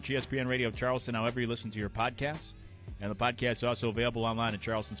demand. Search ESPN Radio Charleston however you listen to your podcasts. And the podcast is also available online at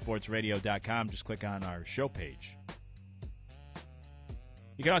charlestonsportsradio.com. Just click on our show page.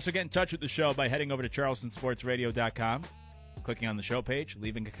 You can also get in touch with the show by heading over to charlestonsportsradio.com, clicking on the show page,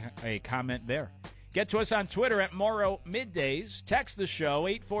 leaving a comment there. Get to us on Twitter at Morrow Middays. Text the show,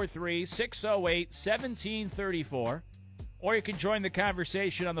 843-608-1734. Or you can join the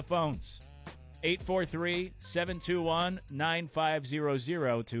conversation on the phones,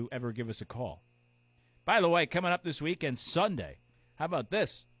 843-721-9500 to ever give us a call. By the way, coming up this weekend, Sunday. How about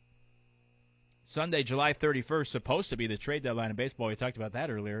this? Sunday, July 31st, supposed to be the trade deadline in baseball. We talked about that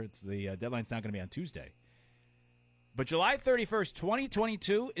earlier. The deadline's not going to be on Tuesday. But July 31st,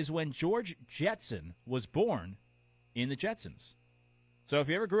 2022 is when George Jetson was born in the Jetsons. So if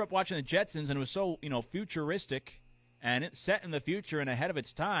you ever grew up watching the Jetsons and it was so, futuristic and it's set in the future and ahead of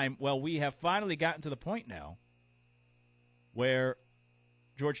its time, well, we have finally gotten to the point now where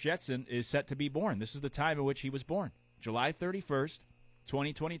George Jetson is set to be born. This is the time in which he was born, July 31st,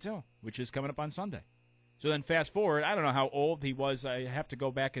 2022, which is coming up on Sunday. So then fast forward, I don't know how old he was. I have to go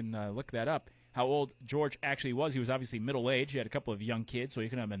back and look that up, how old George actually was. He was obviously middle-aged. He had a couple of young kids, so he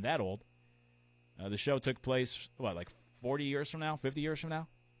couldn't have been that old. The show took place, like 40 years from now, 50 years from now?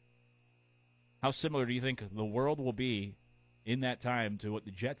 How similar do you think the world will be in that time to what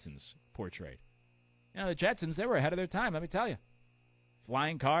the Jetsons portrayed? The Jetsons, they were ahead of their time, let me tell you.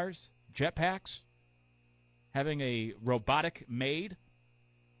 Flying cars, jetpacks, having a robotic maid.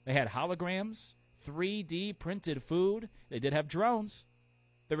 They had holograms, 3D printed food. They did have drones.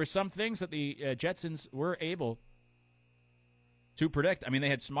 There were some things that the Jetsons were able to predict. I mean, they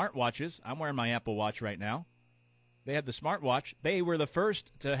had smartwatches. I'm wearing my Apple Watch right now. They had the smartwatch. They were the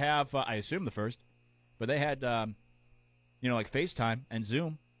first to have, I assume the first, but they had, like FaceTime and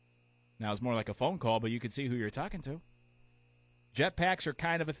Zoom. Now it's more like a phone call, but you could see who you're talking to. Jetpacks are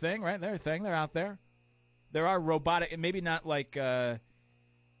kind of a thing, right? They're a thing. They're out there. There are robotic, maybe not like the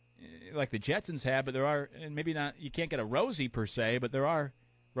Jetsons had, but there are, and maybe not, you can't get a Rosie per se, but there are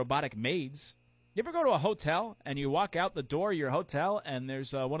robotic maids. You ever go to a hotel and you walk out the door of your hotel and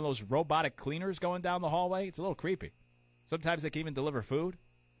there's one of those robotic cleaners going down the hallway? It's a little creepy. Sometimes they can even deliver food.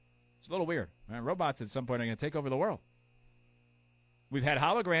 It's a little weird. Robots at some point are going to take over the world. We've had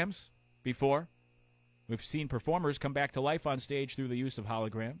holograms before. We've seen performers come back to life on stage through the use of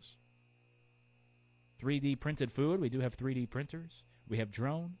holograms. 3D printed food. We do have 3D printers. We have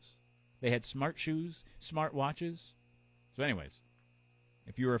drones. They had smart shoes, smart watches. So anyways,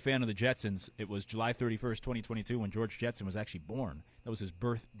 if you were a fan of the Jetsons, it was July 31st, 2022 when George Jetson was actually born. That was his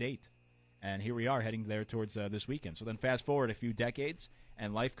birth date. And here we are heading there towards this weekend. So then fast forward a few decades,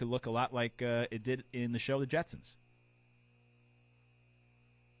 and life could look a lot like it did in the show The Jetsons.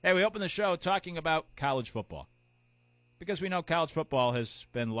 Hey, we opened the show talking about college football. Because we know college football has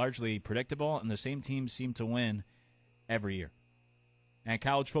been largely predictable, and the same teams seem to win every year. And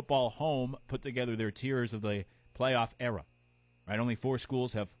college football home put together their tiers of the playoff era. Right? Only 4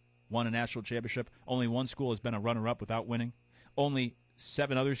 schools have won a national championship. Only 1 school has been a runner-up without winning. Only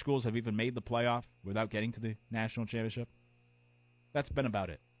 7 other schools have even made the playoff without getting to the national championship. That's been about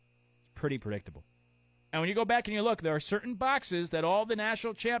it. It's pretty predictable. And when you go back and you look, there are certain boxes that all the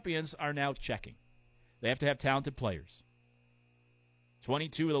national champions are now checking. They have to have talented players.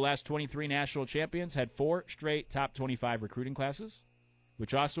 22 of the last 23 national champions had 4 straight top 25 recruiting classes,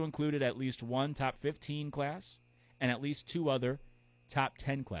 which also included at least 1 top 15 class and at least 2 other top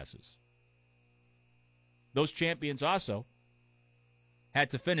 10 classes. Those champions also had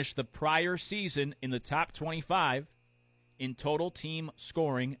to finish the prior season in the top 25 in total team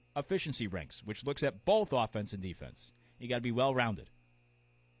scoring efficiency ranks, which looks at both offense and defense. You got to be well-rounded.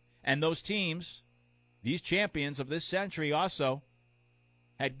 And those teams, these champions of this century, also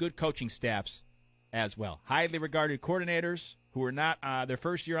had good coaching staffs as well. Highly regarded coordinators who were not their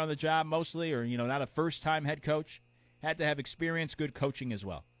first year on the job mostly, or not a first-time head coach, had to have experience, good coaching as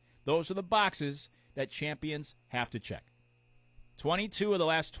well. Those are the boxes that champions have to check. 22 of the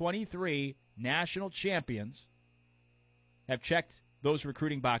last 23 national champions have checked those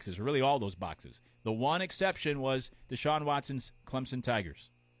recruiting boxes, or really all those boxes. The one exception was Deshaun Watson's Clemson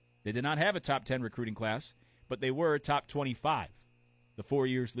Tigers. They did not have a top 10 recruiting class, but they were top 25 the 4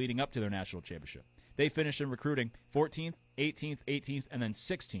 years leading up to their national championship. They finished in recruiting 14th, 18th, 18th, and then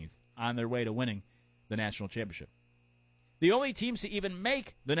 16th on their way to winning the national championship. The only teams to even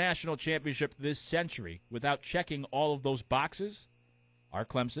make the national championship this century without checking all of those boxes are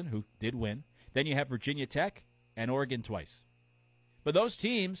Clemson, who did win. Then you have Virginia Tech and Oregon twice. But those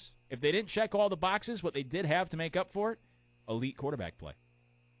teams, if they didn't check all the boxes, what they did have to make up for it, elite quarterback play.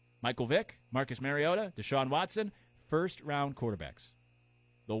 Michael Vick, Marcus Mariota, Deshaun Watson, first-round quarterbacks.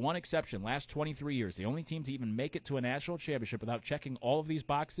 The one exception, last 23 years, the only team to even make it to a national championship without checking all of these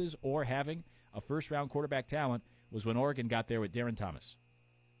boxes or having a first-round quarterback talent was when Oregon got there with Darren Thomas.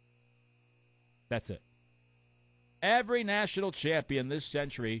 That's it. Every national champion this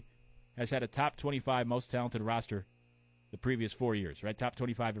century has had a top 25 most talented roster the previous 4 years, right? Top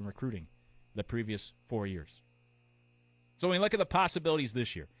 25 in recruiting the previous 4 years. So when we look at the possibilities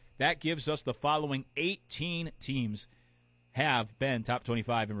this year, that gives us the following 18 teams have been top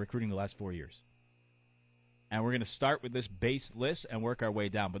 25 in recruiting the last 4 years. And we're going to start with this base list and work our way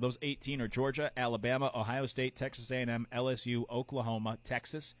down. But those 18 are Georgia, Alabama, Ohio State, Texas A&M, LSU, Oklahoma,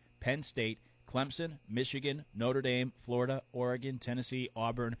 Texas, Penn State, Clemson, Michigan, Notre Dame, Florida, Oregon, Tennessee,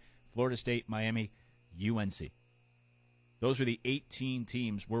 Auburn, Florida State, Miami, UNC. Those are the 18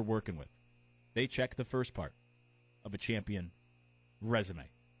 teams we're working with. They check the first part of a champion resume.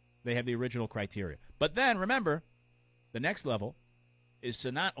 They have the original criteria. But then, remember, the next level is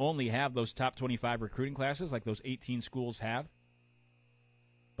to not only have those top 25 recruiting classes like those 18 schools have,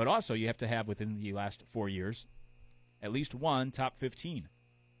 but also you have to have within the last 4 years at least one top 15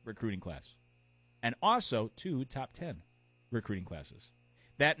 recruiting class and also 2 top 10 recruiting classes.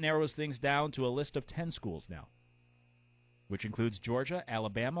 That narrows things down to a list of 10 schools now, which includes Georgia,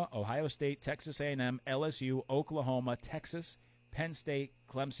 Alabama, Ohio State, Texas A&M, LSU, Oklahoma, Texas, Penn State,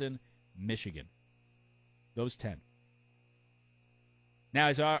 Clemson, Michigan. Those 10. Now,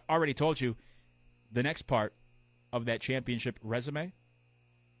 as I already told you, the next part of that championship resume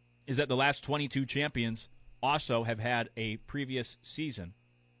is that the last 22 champions also have had a previous season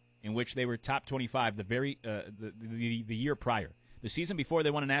in which they were top 25 the year prior. The season before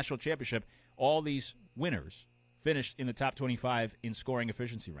they won a national championship, all these winners finished in the top 25 in scoring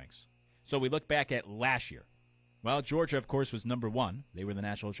efficiency ranks. So we look back at last year. Well, Georgia, of course, was number 1. They were the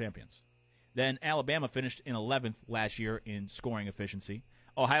national champions. Then Alabama finished in 11th last year in scoring efficiency.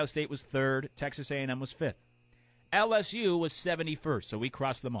 Ohio State was 3rd. Texas A&M was 5th. LSU was 71st, so we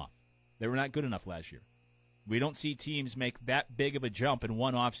crossed them off. They were not good enough last year. We don't see teams make that big of a jump in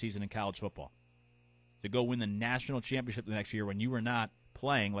one offseason in college football to go win the national championship the next year when you were not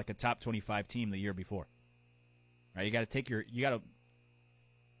playing like a top 25 team the year before. Right? You got to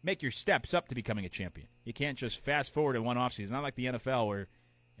make your steps up to becoming a champion. You can't just fast forward in one offseason. Not like the NFL where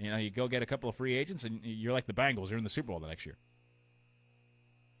you go get a couple of free agents and you're like the Bengals. You're in the Super Bowl the next year.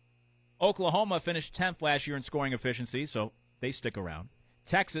 Oklahoma finished 10th last year in scoring efficiency, so they stick around.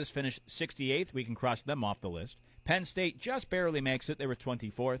 Texas finished 68th. We can cross them off the list. Penn State just barely makes it. They were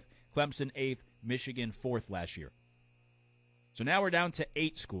 24th. Clemson 8th. Michigan 4th last year. So now we're down to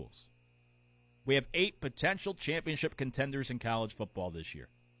 8 schools. We have 8 potential championship contenders in college football this year.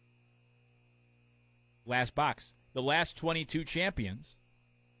 Last box. The last 22 champions,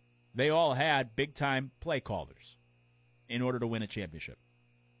 they all had big-time play callers in order to win a championship.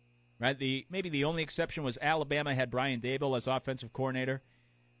 Right? Maybe the only exception was Alabama had Brian Daboll as offensive coordinator,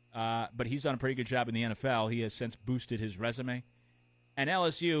 but he's done a pretty good job in the NFL. He has since boosted his resume. And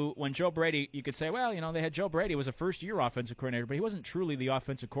LSU, when Joe Brady, you could say, well, they had Joe Brady was a first-year offensive coordinator, but he wasn't truly the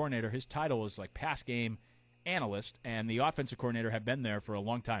offensive coordinator. His title was like pass game analyst, and the offensive coordinator had been there for a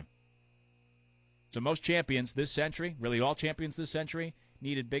long time. So most champions this century, really all champions this century,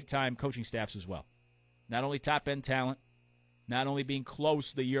 needed big-time coaching staffs as well. Not only top-end talent, not only being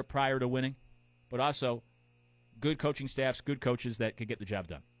close the year prior to winning, but also good coaching staffs, good coaches that could get the job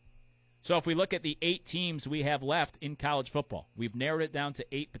done. So if we look at the 8 teams we have left in college football, we've narrowed it down to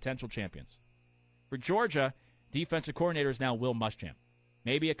 8 potential champions. For Georgia, defensive coordinator is now Will Muschamp.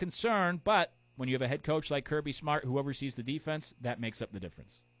 maybe a concern, but when you have a head coach like Kirby Smart who oversees the defense, that makes up the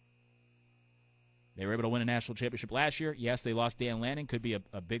difference. They were able to win a national championship last year. Yes, they lost Dan Lanning. Could be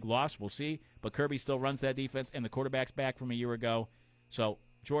a big loss. We'll see. But Kirby still runs that defense, and the quarterback's back from a year ago. So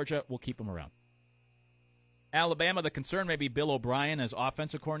Georgia will keep him around. Alabama, the concern may be Bill O'Brien as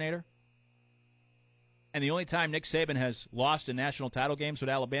offensive coordinator. And the only time Nick Saban has lost in national title games with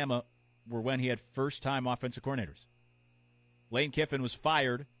Alabama were when he had first-time offensive coordinators. Lane Kiffin was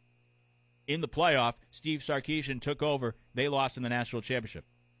fired in the playoff. Steve Sarkisian took over. They lost in the national championship.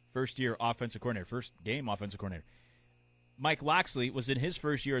 First-year offensive coordinator, first-game offensive coordinator. Mike Loxley was in his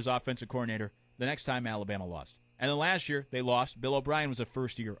first year as offensive coordinator the next time Alabama lost. And then last year, they lost. Bill O'Brien was a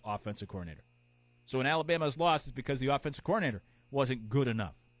first-year offensive coordinator. So when Alabama's lost, it's because the offensive coordinator wasn't good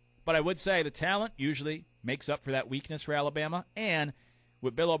enough. But I would say the talent usually makes up for that weakness for Alabama. And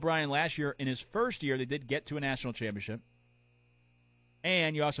with Bill O'Brien last year, in his first year, they did get to a national championship.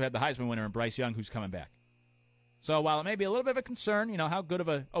 And you also had the Heisman winner in Bryce Young, who's coming back. So while it may be a little bit of a concern, how good of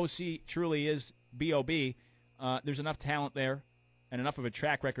a OC truly is B.O.B., there's enough talent there and enough of a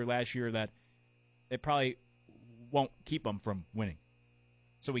track record last year that it probably won't keep them from winning.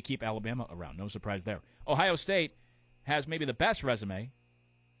 So we keep Alabama around. No surprise there. Ohio State has maybe the best resume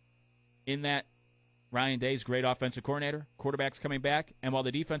in that Ryan Day's great offensive coordinator, quarterback's coming back, and while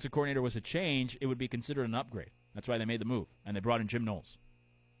the defensive coordinator was a change, it would be considered an upgrade. That's why they made the move, and they brought in Jim Knowles.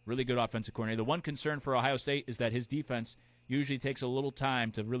 Really good offensive coordinator. The one concern for Ohio State is that his defense usually takes a little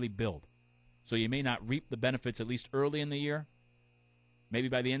time to really build. So you may not reap the benefits at least early in the year. Maybe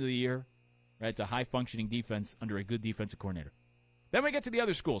by the end of the year, right? It's a high-functioning defense under a good defensive coordinator. Then we get to the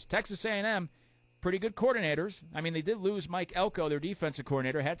other schools. Texas A&M, pretty good coordinators. I mean, they did lose Mike Elko, their defensive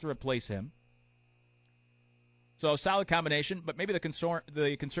coordinator, had to replace him. So solid combination, but maybe the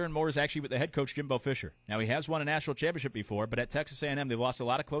concern more is actually with the head coach, Jimbo Fisher. Now, he has won a national championship before, but at Texas A&M, they've lost a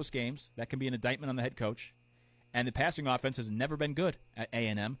lot of close games. That can be an indictment on the head coach. And the passing offense has never been good at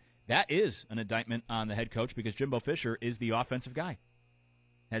A&M. That is an indictment on the head coach because Jimbo Fisher is the offensive guy.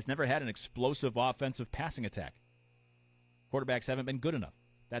 Has never had an explosive offensive passing attack. Quarterbacks haven't been good enough.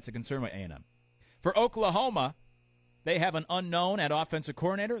 That's a concern with A&M. For Oklahoma, they have an unknown at offensive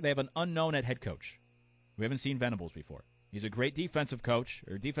coordinator. They have an unknown at head coach. We haven't seen Venables before. He's a great defensive coach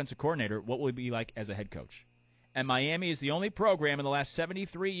or defensive coordinator. What will he be like as a head coach? And Miami is the only program in the last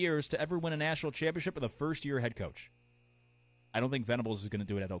 73 years to ever win a national championship with a first-year head coach. I don't think Venables is going to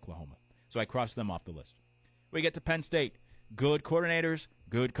do it at Oklahoma. So I cross them off the list. We get to Penn State. Good coordinators,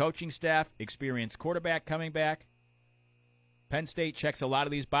 good coaching staff, experienced quarterback coming back. Penn State checks a lot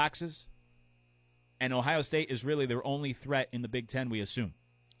of these boxes. And Ohio State is really their only threat in the Big Ten, we assume.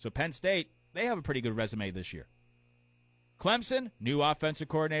 So Penn State, they have a pretty good resume this year. Clemson, new offensive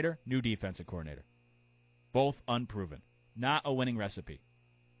coordinator, new defensive coordinator. Both unproven. Not a winning recipe.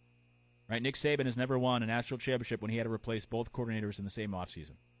 Right? Nick Saban has never won a national championship when he had to replace both coordinators in the same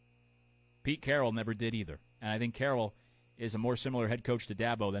offseason. Pete Carroll never did either. And I think Carroll is a more similar head coach to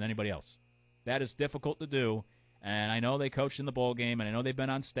Dabo than anybody else. That is difficult to do. And I know they coached in the bowl game, and I know they've been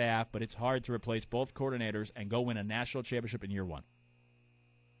on staff, but it's hard to replace both coordinators and go win a national championship in year one.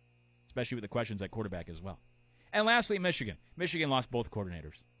 Especially with the questions at quarterback as well. And lastly, Michigan. Michigan lost both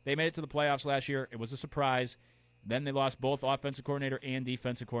coordinators. They made it to the playoffs last year. It was a surprise. Then they lost both offensive coordinator and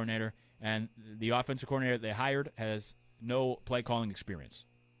defensive coordinator. And the offensive coordinator they hired has no play-calling experience.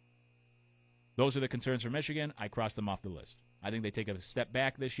 Those are the concerns for Michigan. I crossed them off the list. I think they take a step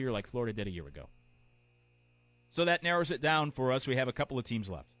back this year like Florida did a year ago. So that narrows it down for us. We have a couple of teams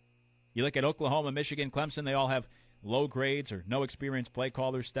left. You look at Oklahoma, Michigan, Clemson. They all have low grades or no experienced play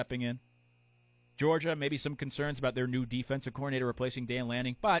callers stepping in. Georgia, maybe some concerns about their new defensive coordinator replacing Dan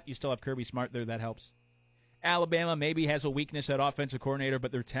Lanning, but you still have Kirby Smart there. That helps. Alabama maybe has a weakness at offensive coordinator,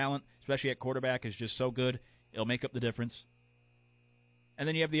 but their talent, especially at quarterback, is just so good, it'll make up the difference. And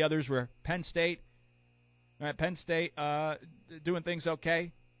then you have the others where Penn State, all right, doing things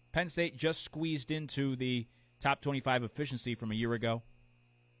okay. Penn State just squeezed into the top 25 efficiency from a year ago.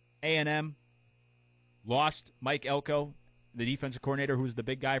 A&M lost Mike Elko, the defensive coordinator who was the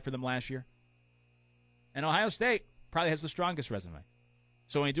big guy for them last year. And Ohio State probably has the strongest resume.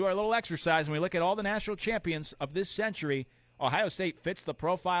 So when we do our little exercise and we look at all the national champions of this century, Ohio State fits the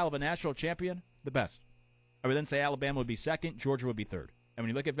profile of a national champion the best. I would then say Alabama would be second, Georgia would be third. And when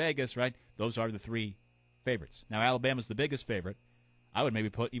you look at Vegas, right, those are the three favorites. Now, Alabama's the biggest favorite. I would maybe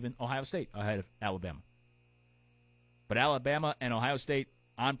put even Ohio State ahead of Alabama. But Alabama and Ohio State,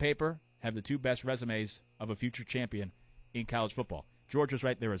 on paper, have the two best resumes of a future champion in college football. Georgia's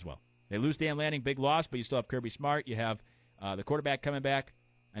right there as well. They lose Dan Lanning, big loss, but you still have Kirby Smart. You have the quarterback coming back,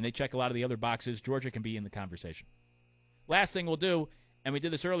 and they check a lot of the other boxes. Georgia can be in the conversation. Last thing we'll do and we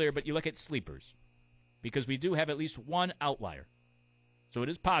did this earlier, but you look at sleepers, because we do have at least one outlier. So it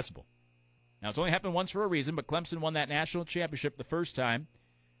is possible. Now, it's only happened once for a reason, but Clemson won that national championship the first time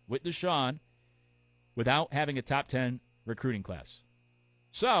with Deshaun without having a top 10 recruiting class.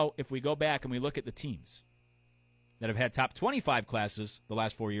 So if we go back and we look at the teams that have had top 25 classes the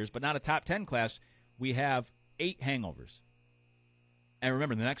last 4 years, but not a top 10 class, we have 8 hangovers. And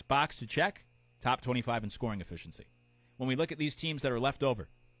remember, the next box to check, top 25 in scoring efficiency. When we look at these teams that are left over,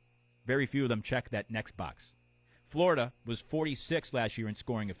 very few of them check that next box. Florida was 46th last year in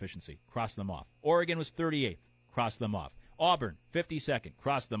scoring efficiency. Cross them off. Oregon was 38th. Cross them off. Auburn, 52nd.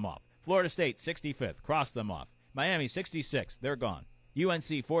 Cross them off. Florida State, 65th. Cross them off. Miami, 66th. They're gone. UNC,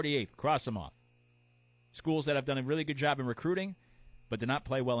 48th. Cross them off. Schools that have done a really good job in recruiting, but did not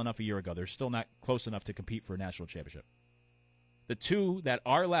play well enough a year ago. They're still not close enough to compete for a national championship. The two that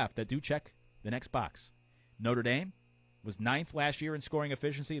are left that do check the next box, Notre Dame was 9th last year in scoring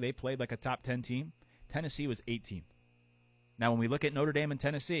efficiency. They played like a top 10 team. Tennessee was 18th. Now, when we look at Notre Dame and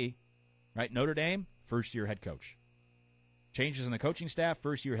Tennessee, right, Notre Dame, first-year head coach. Changes in the coaching staff,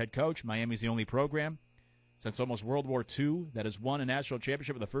 first-year head coach. Miami's the only program since almost World War II that has won a national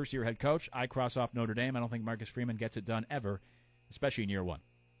championship with a first-year head coach. I cross off Notre Dame. I don't think Marcus Freeman gets it done ever, especially in year one.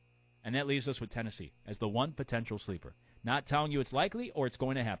 And that leaves us with Tennessee as the one potential sleeper. Not telling you it's likely or it's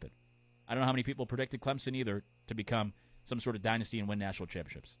going to happen. I don't know how many people predicted Clemson either to become some sort of dynasty and win national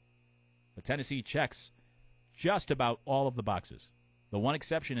championships. But Tennessee checks just about all of the boxes. The one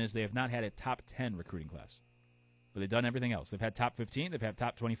exception is they have not had a top 10 recruiting class. But they've done everything else. They've had top 15. They've had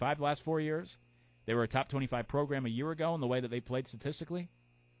top 25 the last 4 years. They were a top 25 program a year ago in the way that they played statistically.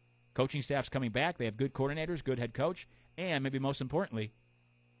 Coaching staff's coming back. They have good coordinators, good head coach, and maybe most importantly,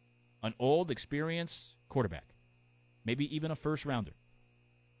 an old, experienced quarterback. Maybe even a first-rounder.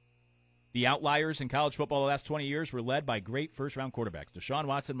 The outliers in college football the last 20 years were led by great first-round quarterbacks. Deshaun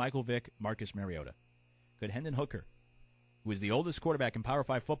Watson, Michael Vick, Marcus Mariota. Could Hendon Hooker, who is the oldest quarterback in Power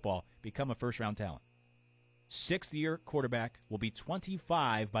 5 football, become a first-round talent? Sixth-year quarterback will be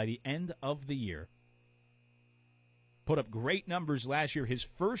 25 by the end of the year. Put up great numbers last year, his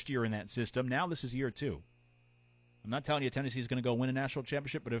first year in that system. Now this is year 2. I'm not telling you Tennessee is going to go win a national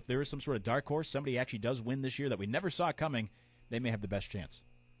championship, but if there is some sort of dark horse, somebody actually does win this year that we never saw coming, they may have the best chance.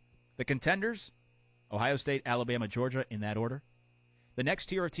 The contenders, Ohio State, Alabama, Georgia, in that order. The next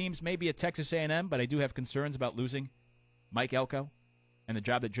tier of teams may be at Texas A&M, but I do have concerns about losing Mike Elko and the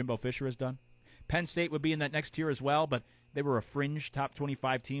job that Jimbo Fisher has done. Penn State would be in that next tier as well, but they were a fringe top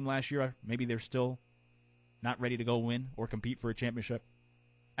 25 team last year. Maybe they're still not ready to go win or compete for a championship.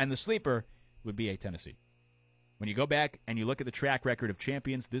 And the sleeper would be a Tennessee. When you go back and you look at the track record of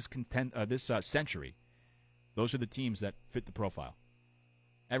champions this century, those are the teams that fit the profile.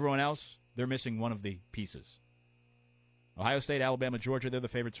 Everyone else, they're missing one of the pieces. Ohio State, Alabama, Georgia, they're the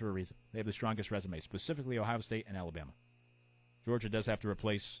favorites for a reason. They have the strongest resume, specifically Ohio State and Alabama. Georgia does have to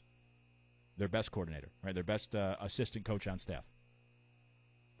replace their best coordinator, right? Their best assistant coach on staff.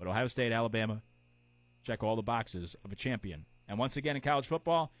 But Ohio State, Alabama, check all the boxes of a champion. And once again in college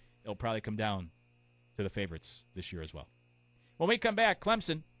football, it'll probably come down to the favorites this year as well. When we come back,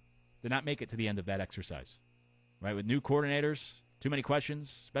 Clemson did not make it to the end of that exercise, right? With new coordinators, too many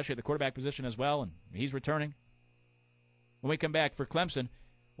questions, especially at the quarterback position as well, and he's returning. When we come back for Clemson,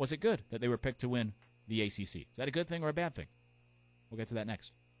 was it good that they were picked to win the ACC? Is that a good thing or a bad thing? We'll get to that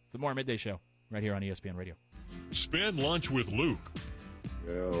next. It's the More Midday Show right here on ESPN Radio. Spend lunch with Luke.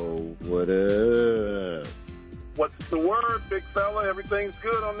 Yo, what up? What's the word, big fella? Everything's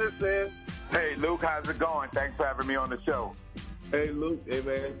good on this end. Hey, Luke, how's it going? Thanks for having me on the show. Hey, Luke. Hey,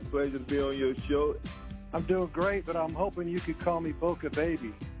 man. Pleasure to be on your show. I'm doing great, but I'm hoping you could call me Boca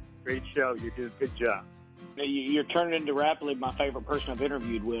Baby. Great show. You did a good job. You're turning into rapidly my favorite person I've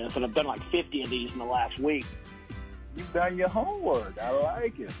interviewed with, and I've done like 50 of these in the last week. You've done your homework. I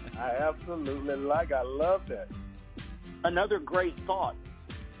like it. I absolutely like it. I love that. Another great thought.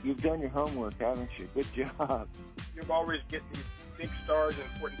 You've done your homework, haven't you? Good job. You've always get these big stars and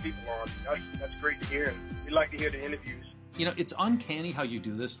important people on. That's great to hear, and we like to hear the interviews. You know, it's uncanny how you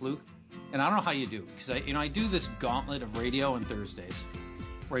do this, Luke. And I don't know how you do, because I do this gauntlet of radio on Thursdays,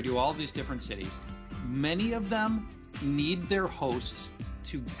 where I do all these different cities. Many of them need their hosts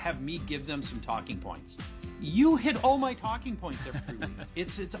to have me give them some talking points. You hit all my talking points every week.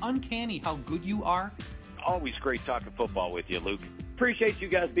 It's uncanny how good you are. Always great talking football with you, Luke. Appreciate you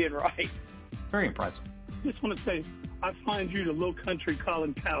guys being right. Very impressive. Just want to say, I find you the low country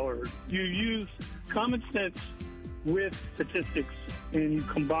Colin Cowherd. You use common sense with statistics, and you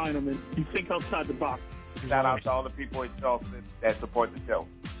combine them, and you think outside the box. Shout out to all the people in Charleston that support the show.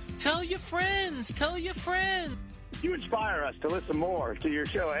 Tell your friends. Tell your friends. You inspire us to listen more to your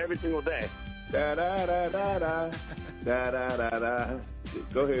show every single day. Da da da da da da da da da.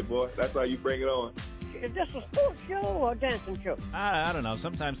 Go ahead, boy. That's how you bring it on. Is this a sports show or a dancing show? I don't know.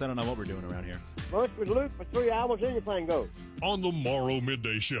 Sometimes I don't know what we're doing around here. Lunch with Luke for 3 hours, anything goes. On the Morrow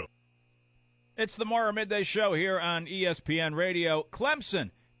Midday Show. It's the Morrow Midday Show here on ESPN Radio.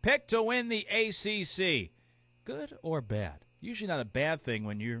 Clemson picked to win the ACC. Good or bad? Usually not a bad thing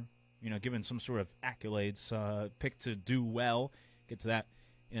when you're, given some sort of accolades, picked to do well. Get to that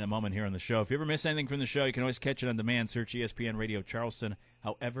in a moment here on the show. If you ever miss anything from the show, you can always catch it on demand. Search ESPN Radio Charleston.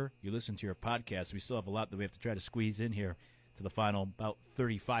 However you listen to your podcast, we still have a lot that we have to try to squeeze in here to the final about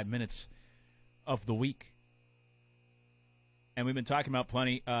 35 minutes of the week. And we've been talking about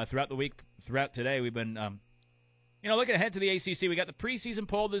plenty throughout the week, throughout today. We've been, looking ahead to the ACC. We got the preseason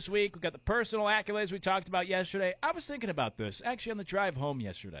poll this week. We got the personal accolades we talked about yesterday. I was thinking about this, actually, on the drive home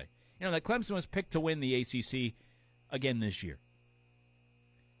yesterday. That Clemson was picked to win the ACC again this year.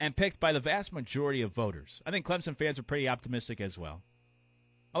 And picked by the vast majority of voters. I think Clemson fans are pretty optimistic as well.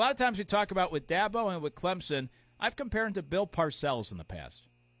 A lot of times we talk about with Dabo and with Clemson, I've compared him to Bill Parcells in the past,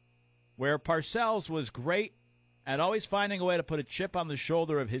 where Parcells was great at always finding a way to put a chip on the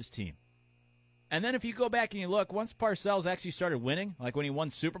shoulder of his team. And then if you go back and you look, once Parcells actually started winning, like when he won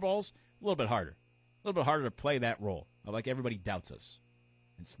Super Bowls, a little bit harder. A little bit harder to play that role. Like everybody doubts us.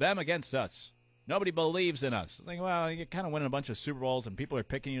 It's them against us. Nobody believes in us. It's like, well, you're kind of winning a bunch of Super Bowls and people are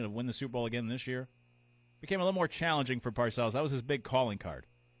picking you to win the Super Bowl again this year. Became a little more challenging for Parcells. That was his big calling card.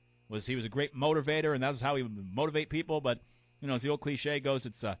 He was a great motivator, and that was how he would motivate people. But, as the old cliche goes,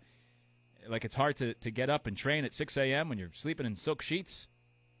 it's it's hard to get up and train at 6 a.m. when you're sleeping in silk sheets.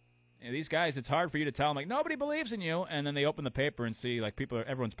 These guys, it's hard for you to tell them, like, nobody believes in you. And then they open the paper and see, like,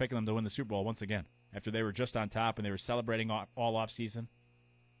 everyone's picking them to win the Super Bowl once again after they were just on top and they were celebrating all offseason.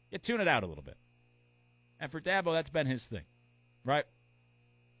 You tune it out a little bit. And for Dabo, that's been his thing, right?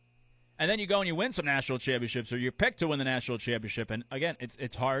 And then you go and you win some national championships, or you're picked to win the national championship. And, again,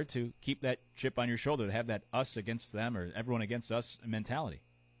 it's hard to keep that chip on your shoulder, to have that us against them or everyone against us mentality.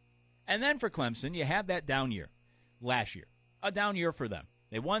 And then for Clemson, you had that down year last year, a down year for them.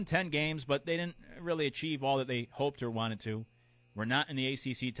 They won 10 games, but they didn't really achieve all that they hoped or wanted to. We're not in the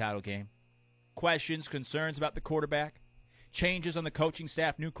ACC title game. Questions, concerns about the quarterback. Changes on the coaching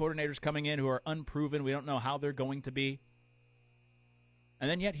staff, new coordinators coming in who are unproven. We don't know how they're going to be. And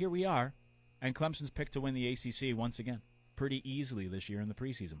then yet here we are, and Clemson's picked to win the ACC once again, pretty easily this year in the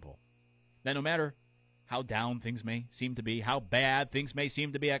preseason poll. Now, no matter how down things may seem to be, how bad things may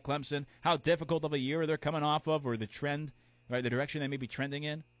seem to be at Clemson, how difficult of a year they're coming off of, or the trend, right, the direction they may be trending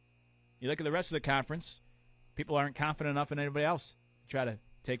in, you look at the rest of the conference, people aren't confident enough in anybody else to try to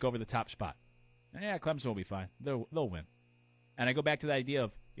take over the top spot. And yeah, Clemson will be fine. They'll win. And I go back to the idea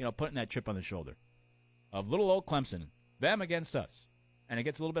of, putting that chip on the shoulder of little old Clemson, them against us. And it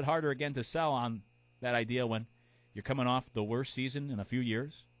gets a little bit harder again to sell on that idea when you're coming off the worst season in a few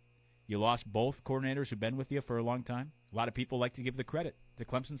years. You lost both coordinators who've been with you for a long time. A lot of people like to give the credit to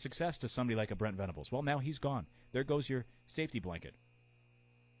Clemson's success to somebody like a Brent Venables. Well, now he's gone. There goes your safety blanket.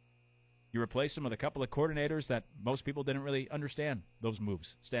 You replaced him with a couple of coordinators that most people didn't really understand those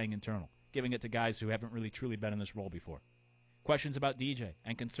moves, staying internal, giving it to guys who haven't really truly been in this role before. Questions about DJ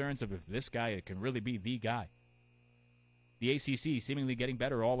and concerns of if this guy can really be the guy. The ACC seemingly getting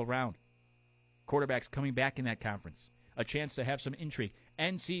better all around. Quarterbacks coming back in that conference. A chance to have some intrigue.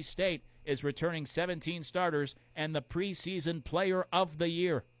 NC State is returning 17 starters and the preseason player of the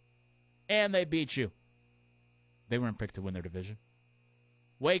year. And they beat you. They weren't picked to win their division.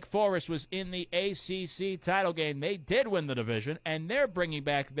 Wake Forest was in the ACC title game. They did win the division, and they're bringing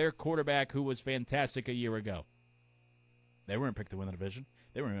back their quarterback who was fantastic a year ago. They weren't picked to win the division.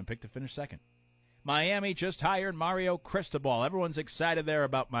 They weren't even picked to finish second. Miami just hired Mario Cristobal. Everyone's excited there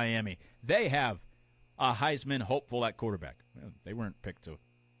about Miami. They have a Heisman hopeful at quarterback. They weren't picked to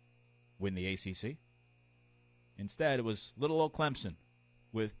win the ACC. Instead, it was little old Clemson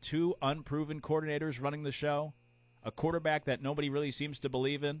with two unproven coordinators running the show, a quarterback that nobody really seems to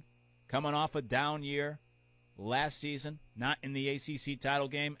believe in, coming off a down year last season, not in the ACC title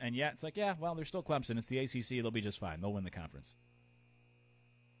game, and yet it's like, yeah, well, they're still Clemson. It's the ACC. They'll be just fine. They'll win the conference.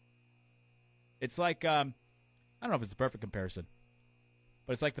 It's like, I don't know if it's the perfect comparison,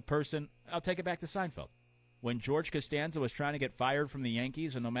 but it's like the person, I'll take it back to Seinfeld. When George Costanza was trying to get fired from the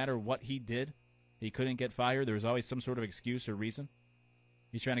Yankees, and no matter what he did, he couldn't get fired. There was always some sort of excuse or reason.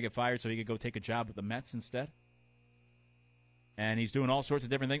 He's trying to get fired so he could go take a job with the Mets instead. And he's doing all sorts of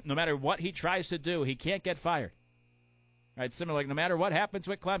different things. No matter what he tries to do, he can't get fired. Right? Similar, like no matter what happens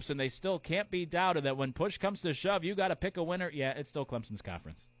with Clemson, they still can't be doubted that when push comes to shove, you got to pick a winner. Yeah, it's still Clemson's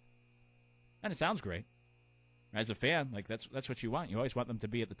conference. And it sounds great. As a fan, like that's what you want. You always want them to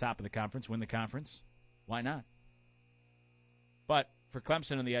be at the top of the conference, win the conference. Why not? But for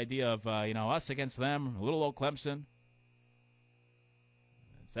Clemson and the idea of, us against them, little old Clemson,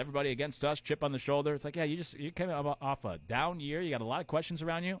 it's everybody against us, chip on the shoulder. It's like, yeah, you came off a down year. You got a lot of questions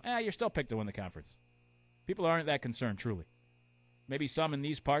around you. You're still picked to win the conference. People aren't that concerned, truly. Maybe some in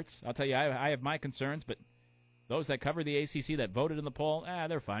these parts. I'll tell you, I have my concerns, but those that cover the ACC that voted in the poll,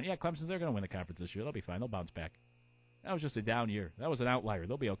 they're fine. Yeah, Clemson, they're going to win the conference this year. They'll be fine. They'll bounce back. That was just a down year. That was an outlier.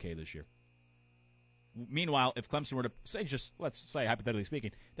 They'll be okay this year. Meanwhile, if Clemson were to let's say, hypothetically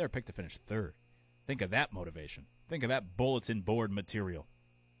speaking, they were picked to finish third. Think of that motivation. Think of that bulletin board material.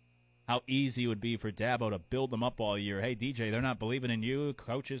 How easy it would be for Dabo to build them up all year. Hey, DJ, they're not believing in you.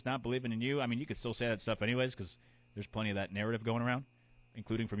 Coaches not believing in you. I mean, you could still say that stuff anyways because there's plenty of that narrative going around,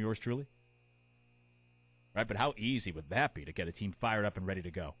 including from yours truly. Right, but how easy would that be to get a team fired up and ready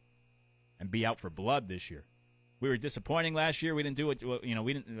to go and be out for blood this year? We were disappointing last year. We didn't do it.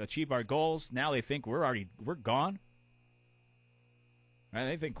 We didn't achieve our goals. Now they think we're gone. Right?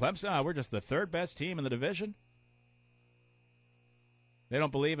 They think Clemson, we're just the third best team in the division. They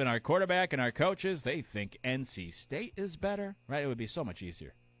don't believe in our quarterback and our coaches. They think NC State is better. Right? It would be so much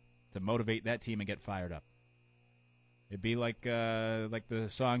easier to motivate that team and get fired up. It'd be like the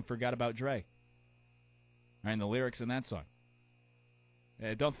song "Forgot About Dre." Right, and the lyrics in that song.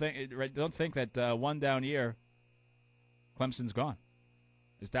 Don't think that one down year, Clemson's gone.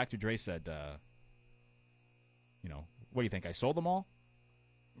 As Dr. Dre said, what do you think? I sold them all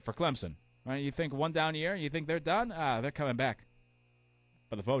for Clemson, right? You think one down year? You think they're done? They're coming back.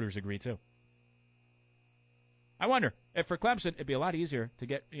 But the voters agree too. I wonder if for Clemson it'd be a lot easier to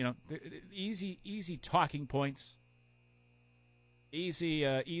get easy talking points.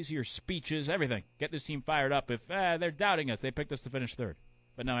 Easier speeches, everything. Get this team fired up. If they're doubting us, they picked us to finish third.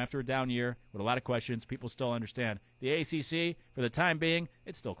 But no, after a down year with a lot of questions, people still understand. The ACC, for the time being,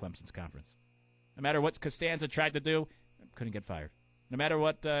 it's still Clemson's conference. No matter what Costanza tried to do, couldn't get fired. No matter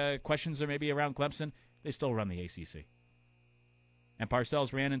what questions there may be around Clemson, they still run the ACC. And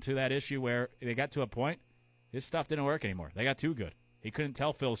Parcells ran into that issue where they got to a point, his stuff didn't work anymore. They got too good. He couldn't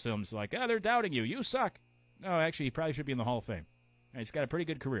tell Phil Simms, they're doubting you. You suck. No, actually, he probably should be in the Hall of Fame. He's got a pretty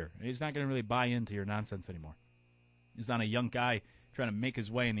good career. He's not going to really buy into your nonsense anymore. He's not a young guy trying to make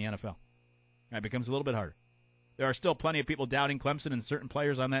his way in the NFL. It becomes a little bit harder. There are still plenty of people doubting Clemson and certain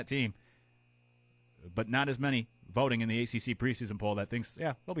players on that team, but not as many voting in the ACC preseason poll that thinks,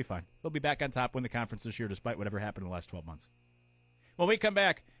 they'll be fine. They'll be back on top, win the conference this year despite whatever happened in the last 12 months. When we come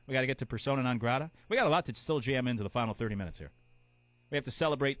back, we got to get to Persona Non Grata. We got a lot to still jam into the final 30 minutes here. We have to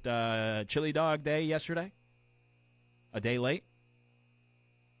celebrate Chili Dog Day yesterday, a day late.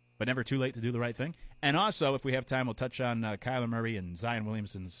 But never too late to do the right thing. And also, if we have time, we'll touch on Kyler Murray and Zion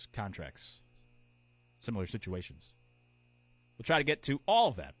Williamson's contracts. Similar situations. We'll try to get to all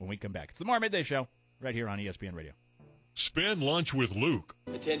of that when we come back. It's the More Midday Show right here on ESPN Radio. Spend lunch with Luke.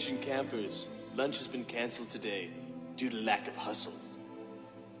 Attention campers, lunch has been canceled today due to lack of hustle.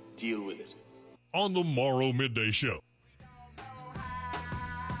 Deal with it. On the Morrow Midday Show.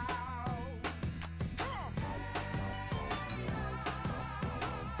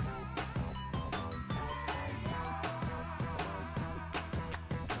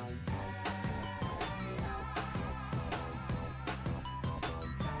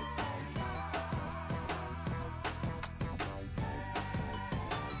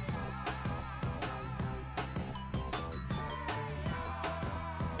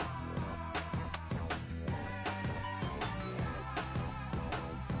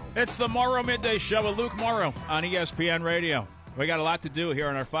 It's the Morrow Midday Show with Luke Morrow on ESPN Radio. We got a lot to do here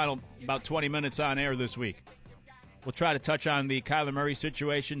in our final about 20 minutes on air this week. We'll try to touch on the Kyler Murray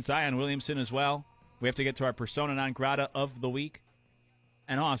situation, Zion Williamson as well. We have to get to our Persona Non Grata of the week.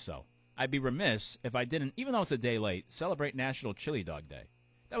 And also, I'd be remiss if I didn't, even though it's a day late, celebrate National Chili Dog Day.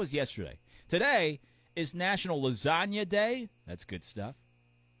 That was yesterday. Today is National Lasagna Day. That's good stuff.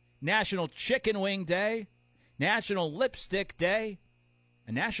 National Chicken Wing Day. National Lipstick Day.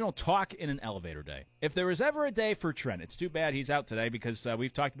 A National Talk in an Elevator Day. If there was ever a day for Trent, it's too bad he's out today because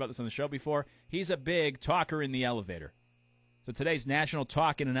we've talked about this on the show before. He's a big talker in the elevator. So today's National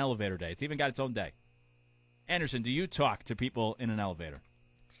Talk in an Elevator Day. It's even got its own day. Anderson, do you talk to people in an elevator?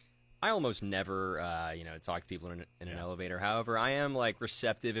 I almost never, talk to people in an elevator. However, I am,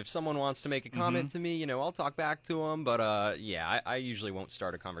 receptive. If someone wants to make a comment to me, I'll talk back to them. But, I usually won't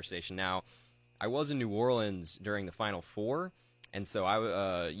start a conversation. Now, I was in New Orleans during the Final Four. And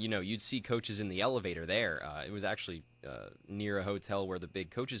so, you'd see coaches in the elevator there. It was actually near a hotel where the big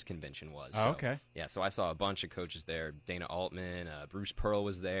coaches convention was. Oh, okay. Yeah, so I saw a bunch of coaches there. Dana Altman, Bruce Pearl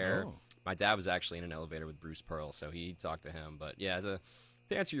was there. Oh. My dad was actually in an elevator with Bruce Pearl, so he talked to him. But yeah, to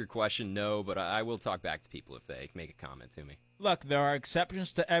answer your question, no, but I will talk back to people if they make a comment to me. Look, there are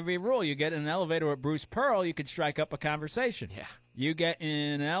exceptions to every rule. You get in an elevator with Bruce Pearl, you could strike up a conversation. Yeah. You get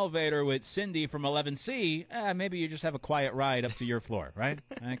in an elevator with Cindy from 11C, maybe you just have a quiet ride up to your floor, right?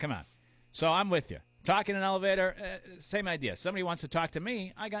 Come on. So I'm with you. Talking in an elevator, same idea. Somebody wants to talk to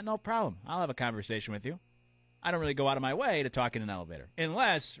me, I got no problem. I'll have a conversation with you. I don't really go out of my way to talk in an elevator.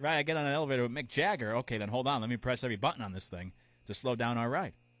 Unless, right, I get on an elevator with Mick Jagger. Okay, then hold on. Let me press every button on this thing to slow down our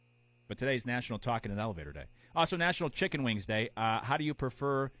ride. But today's National Talk in an Elevator Day. Also, National Chicken Wings Day. How do you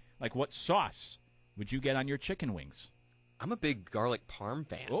prefer, like, what sauce would you get on your chicken wings? I'm a big garlic parm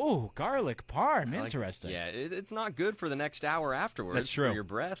fan. Oh, garlic parm. Interesting. Yeah, it's not good for the next hour afterwards. That's true. For your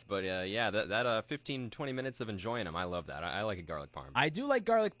breath, but yeah, that 15, 20 minutes of enjoying them, I love that. I like a garlic parm. I do like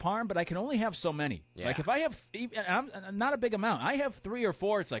garlic parm, but I can only have so many. Yeah. Like if I have, I'm not a big amount. I have 3 or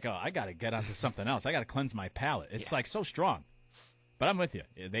 4. It's like, oh, I got to get onto something else. I got to cleanse my palate. It's like so strong. But I'm with you.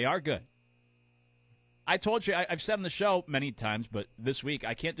 They are good. I told you, I've said on the show many times, but this week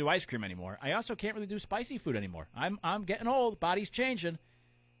I can't do ice cream anymore. I also can't really do spicy food anymore. I'm getting old. Body's changing.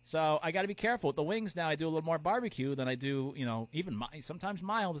 So I got to be careful. With the wings now, I do a little more barbecue than I do, even sometimes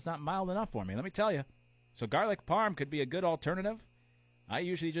mild. It's not mild enough for me, let me tell you. So garlic parm could be a good alternative. I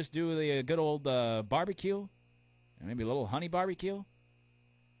usually just do the good old barbecue, and maybe a little honey barbecue.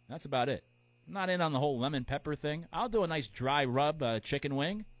 That's about it. I'm not in on the whole lemon pepper thing. I'll do a nice dry rub chicken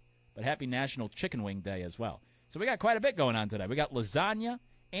wing. But happy National Chicken Wing Day as well. So we got quite a bit going on today. We got lasagna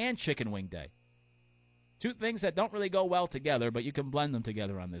and Chicken Wing Day. 2 things that don't really go well together, but you can blend them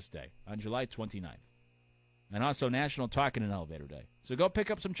together on this day, on July 29th. And also National Talk in an Elevator Day. So go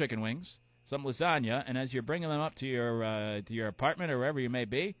pick up some chicken wings, some lasagna, and as you're bringing them up to your apartment or wherever you may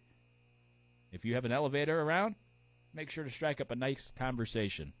be, if you have an elevator around, make sure to strike up a nice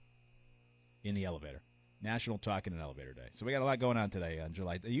conversation in the elevator. National Talk in an Elevator Day. So we got a lot going on today on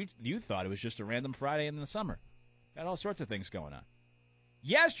July. You thought it was just a random Friday in the summer. Got all sorts of things going on.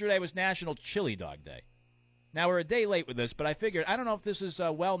 Yesterday was National Chili Dog Day. Now, we're a day late with this, but I figured, I don't know if this is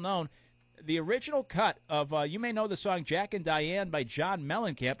well known. The original cut of, you may know the song Jack and Diane by John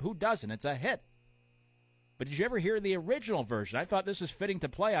Mellencamp. Who doesn't? It's a hit. But did you ever hear the original version? I thought this was fitting to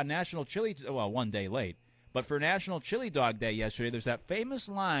play on National Chili, well, one day late. But for National Chili Dog Day yesterday, there's that famous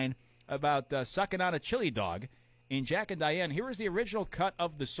line about sucking on a chili dog in Jack and Diane. Here is the original cut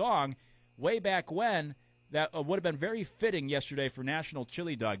of the song way back when that would have been very fitting yesterday for National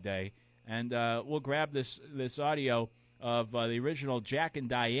Chili Dog Day. And we'll grab this audio of the original Jack and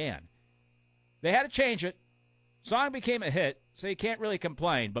Diane. They had to change it. Song became a hit, so you can't really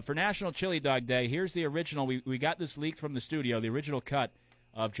complain. But for National Chili Dog Day, here's the original. We got this leaked from the studio, the original cut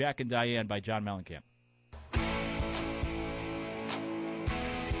of Jack and Diane by John Mellencamp.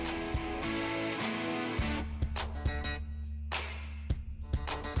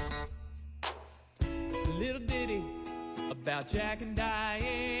 Little ditty about Jack and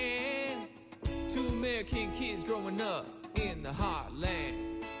Diane, 2 American kids growing up in the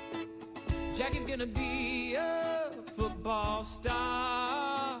heartland. Jackie's gonna be a football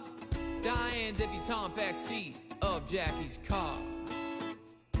star, Diane debutante backseat of Jackie's car.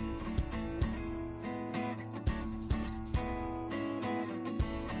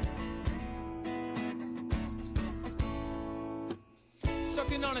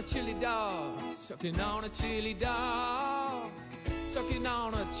 Sucking on a chili dog, sucking on a chili dog, sucking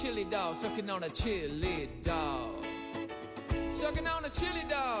on a chili dog, sucking on a chili dog, sucking on a chili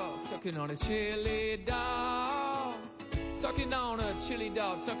dog, sucking on a chili dog, sucking on a chili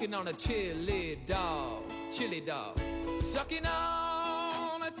dog, sucking on a chili dog, chili dog, sucking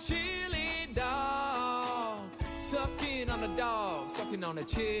on a chili dog, sucking on a dog, sucking on a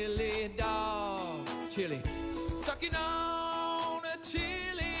chili dog, chili, sucking on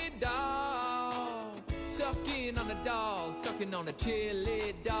chili dog, sucking on a dog, sucking on a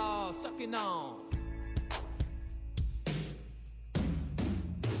chili dog, sucking on.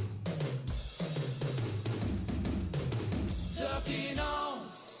 Sucking on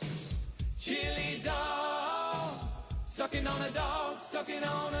chili dog, sucking on a dog, sucking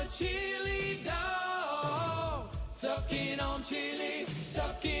on a chili dog, sucking on chili,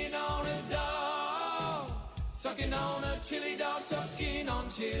 sucking on a dog. Sucking on a chili dog, sucking on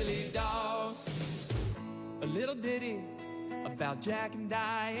chili dog. A little ditty about Jack and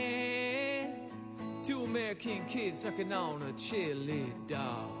Diane, 2 American kids sucking on a chili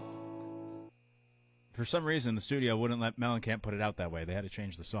dog. For some reason, the studio wouldn't let Mellencamp put it out that way. They had to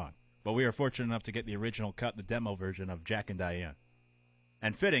change the song. But we are fortunate enough to get the original cut, the demo version of Jack and Diane.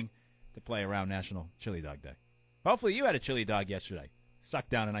 And fitting to play around National Chili Dog Day. Hopefully you had a chili dog yesterday. suck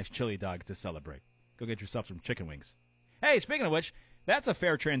down a nice chili dog to celebrate. Go get yourself some chicken wings. Hey, speaking of which, that's a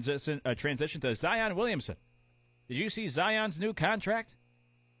fair transition to Zion Williamson. Did you see Zion's new contract?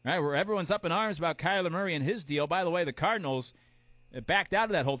 Right, where everyone's up in arms about Kyler Murray and his deal. By the way, the Cardinals backed out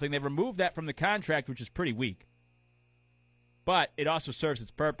of that whole thing. They removed that from the contract, which is pretty weak. But it also serves its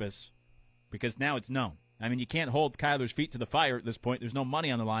purpose because now it's known. I mean, you can't hold Kyler's feet to the fire at this point. There's no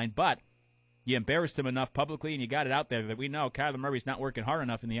money on the line, but you embarrassed him enough publicly and you got it out there that we know Kyler Murray's not working hard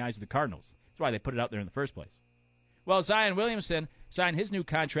enough in the eyes of the Cardinals. That's why they put it out there in the first place. Well, Zion Williamson signed his new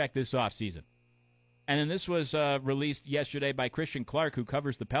contract this offseason. And then this was released yesterday by Christian Clark, who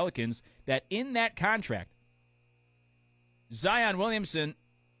covers the Pelicans, that in that contract, Zion Williamson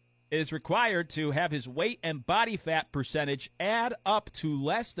is required to have his weight and body fat percentage add up to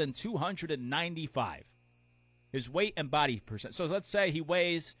less than 295. His weight and body percent. So let's say he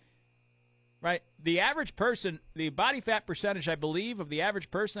weighs, right, the average person, the body fat percentage, I believe, of the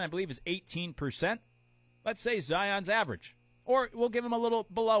average person, is 18%. Let's say Zion's average. Or we'll give him a little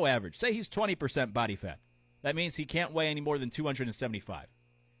below average. Say he's 20% body fat. That means he can't weigh any more than 275.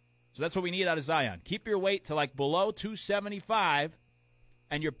 So that's what we need out of Zion. Keep your weight to like below 275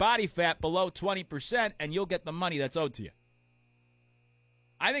 and your body fat below 20%, and you'll get the money that's owed to you.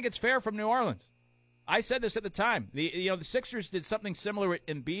 I think it's fair from New Orleans. I said this at the time. The Sixers did something similar with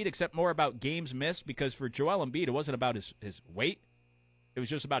Embiid, except more about games missed, because for Joel Embiid, it wasn't about his weight. It was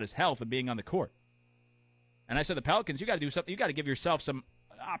just about his health and being on the court. And I said, the Pelicans, you got to do something. You got to give yourself some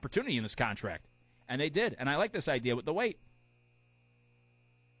opportunity in this contract. And they did. And I like this idea with the weight.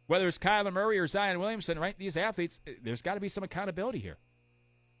 Whether it's Kyler Murray or Zion Williamson, right? These athletes, there's got to be some accountability here.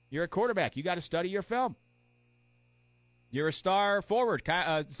 You're a quarterback. You got to study your film. You're a star forward,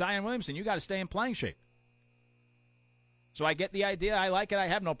 Zion Williamson. You got to stay in playing shape. So I get the idea. I like it. I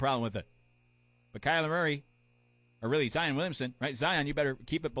have no problem with it. But Kyler Murray, or really Zion Williamson, right? Zion, you better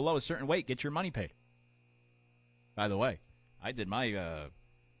keep it below a certain weight. Get your money paid. By the way, I did my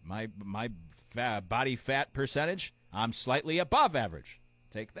body fat percentage. I'm slightly above average.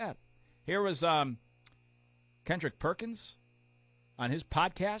 Take that. Here was Kendrick Perkins on his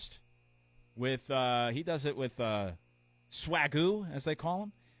podcast with he does it with Swagoo, as they call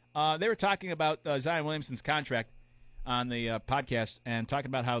him. They were talking about Zion Williamson's contract on the podcast and talking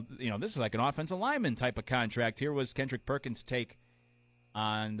about how this is like an offensive lineman type of contract. Here was Kendrick Perkins' take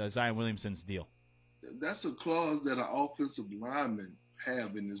on Zion Williamson's deal. That's a clause that an offensive lineman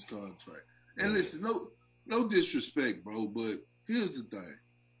have in this contract. And listen, no disrespect, bro, but here's the thing.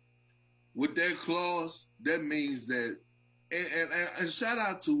 With that clause, that means that, and shout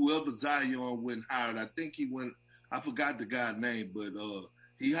out to whoever Zion went hired. I think he went, I forgot the guy's name, but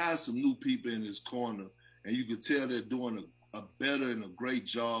he hired some new people in his corner, and you could tell they're doing a better and a great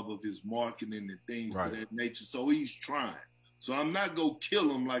job of his marketing and things of that nature. So he's trying. So I'm not going to kill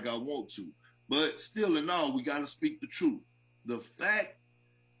him like I want to. But still in all, we got to speak the truth. The fact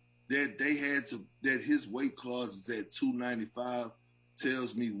that that his weight class is at 295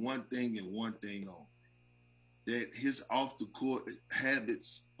 tells me one thing and one thing only. That his off-the-court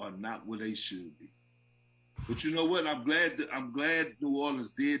habits are not where they should be. But you know what? I'm glad New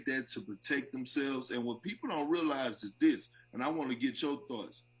Orleans did that to protect themselves. And what people don't realize is this, and I want to get your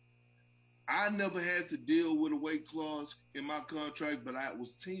thoughts. I never had to deal with a weight clause in my contract, but I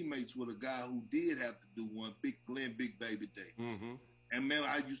was teammates with a guy who did have to do one, Glenn Big Baby Davis. Mm-hmm. And, man,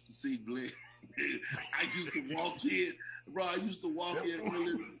 I used to see Glenn. I used to walk in. Bro, I used to walk in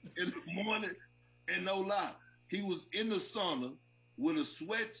early in the morning, and no lie, he was in the sauna with a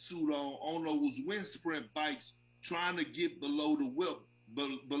sweatsuit on those wind sprint bikes trying to get below the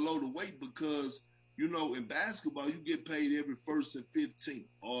weight because – in basketball, you get paid every 1st and 15th.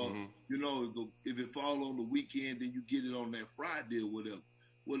 Or, if it fall on the weekend, then you get it on that Friday or whatever.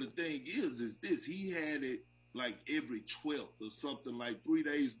 Well, the thing is this. He had it like every 12th or something, like 3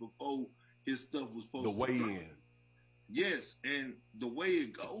 days before his stuff was supposed to weigh-in. Yes, and the way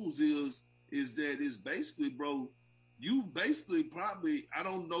it goes is that it's basically, bro, you basically probably, I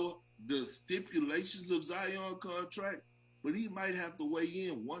don't know the stipulations of Zion contract, but he might have to weigh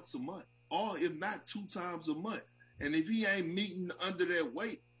in once a month. Or if not 2 times a month. And if he ain't meeting under that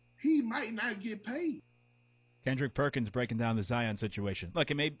weight, he might not get paid. Kendrick Perkins breaking down the Zion situation. Look,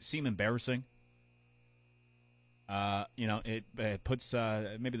 it may seem embarrassing. It puts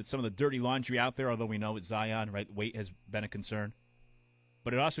maybe some of the dirty laundry out there, although we know with Zion, right, weight has been a concern.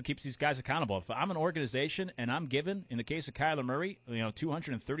 But it also keeps these guys accountable. If I'm an organization and I'm given, in the case of Kyler Murray,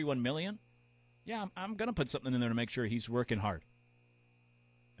 $231 million, yeah, I'm going to put something in there to make sure he's working hard.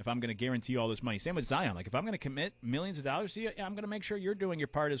 If I'm going to guarantee all this money. Same with Zion. Like, if I'm going to commit millions of dollars to you, I'm going to make sure you're doing your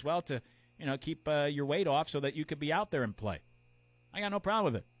part as well to, keep your weight off so that you could be out there and play. I got no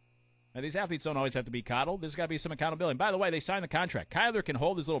problem with it. Now, these athletes don't always have to be coddled. There's got to be some accountability. And by the way, they signed the contract. Kyler can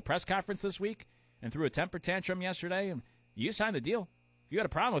hold his little press conference this week and threw a temper tantrum yesterday. And you signed the deal. If you had a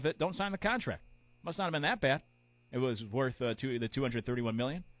problem with it, don't sign the contract. Must not have been that bad. It was worth the $231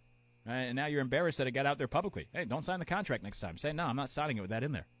 million. And now you're embarrassed that it got out there publicly. Hey, don't sign the contract next time. Say, no, I'm not signing it with that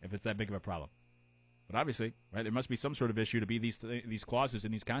in there if it's that big of a problem. But obviously, right, there must be some sort of issue to be these clauses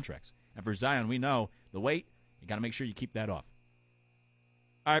in these contracts. And for Zion, we know the weight, you got to make sure you keep that off.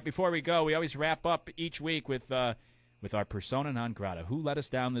 All right, before we go, we always wrap up each week with our persona non grata. Who let us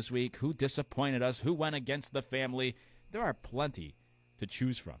down this week? Who disappointed us? Who went against the family? There are plenty to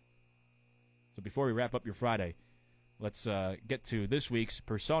choose from. So before we wrap up your Friday, let's get to this week's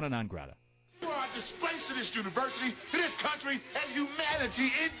persona non grata. You are a disgrace to this university, to this country, and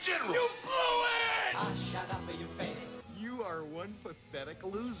humanity in general. You blew it! Ah, shut up in your face. You are one pathetic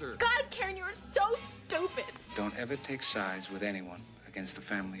loser. God, Karen, you are so stupid. Don't ever take sides with anyone against the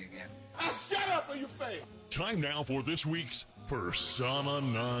family again. Ah, shut up in your face. Time now for this week's persona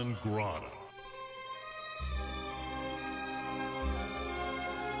non grata.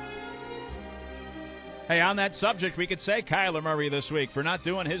 Hey, on that subject, we could say Kyler Murray this week for not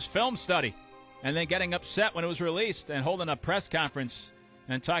doing his film study and then getting upset when it was released and holding a press conference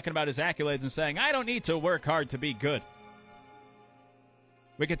and talking about his accolades and saying, I don't need to work hard to be good.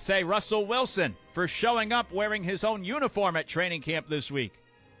 We could say Russell Wilson for showing up wearing his own uniform at training camp this week.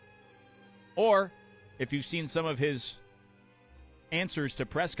 Or, if you've seen some of his answers to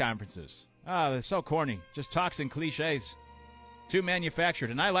press conferences, they're so corny, just talks and cliches, too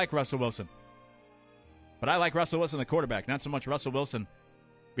manufactured. And I like Russell Wilson. But I like Russell Wilson, the quarterback, not so much Russell Wilson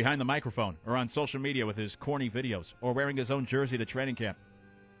behind the microphone or on social media with his corny videos or wearing his own jersey to training camp.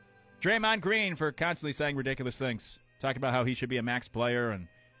 Draymond Green for constantly saying ridiculous things, talking about how he should be a max player and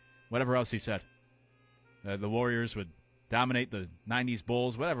whatever else he said. The Warriors would dominate the 90s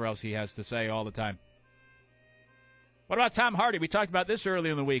Bulls, whatever else he has to say all the time. What about Tom Hardy? We talked about this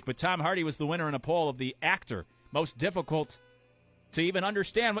earlier in the week, but Tom Hardy was the winner in a poll of the actor most difficult to even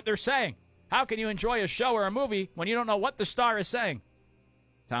understand what they're saying. How can you enjoy a show or a movie when you don't know what the star is saying?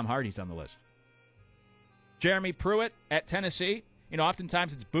 Tom Hardy's on the list. Jeremy Pruitt at Tennessee. You know,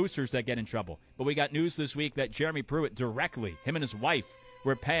 oftentimes it's boosters that get in trouble. But we got news this week that Jeremy Pruitt directly, him and his wife,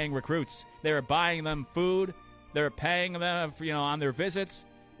 were paying recruits. They were buying them food. They were paying them, on their visits.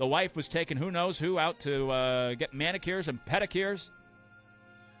 The wife was taking who knows who out to get manicures and pedicures.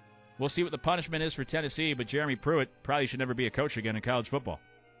 We'll see what the punishment is for Tennessee, but Jeremy Pruitt probably should never be a coach again in college football.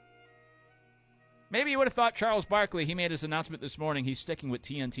 Maybe you would have thought Charles Barkley, he made his announcement this morning, he's sticking with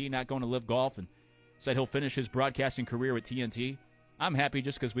TNT, not going to Live Golf, and said he'll finish his broadcasting career with TNT. I'm happy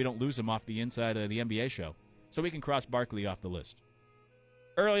just because we don't lose him off the inside of the NBA show, so we can cross Barkley off the list.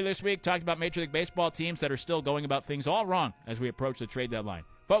 Early this week, talked about Major League Baseball teams that are still going about things all wrong as we approach the trade deadline,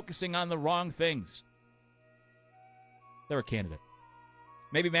 focusing on the wrong things. They're a candidate.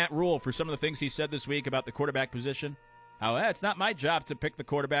 Maybe Matt Rule for some of the things he said this week about the quarterback position. How it's not my job to pick the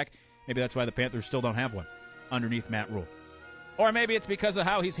quarterback. Maybe that's why the Panthers still don't have one underneath Matt Rule. Or maybe it's because of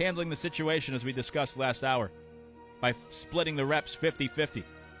how he's handling the situation as we discussed last hour by splitting the reps 50-50.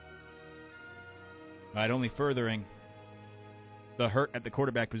 Right, only furthering the hurt at the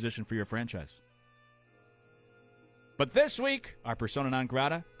quarterback position for your franchise. But this week, our persona non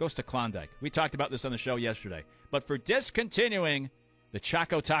grata goes to Klondike. We talked about this on the show yesterday. But for discontinuing the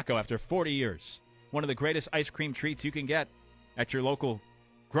Choco Taco after 40 years, one of the greatest ice cream treats you can get at your local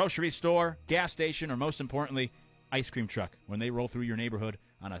grocery store, gas station, or most importantly, ice cream truck when they roll through your neighborhood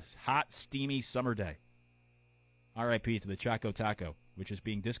on a hot, steamy summer day. R.I.P. to the Choco Taco, which is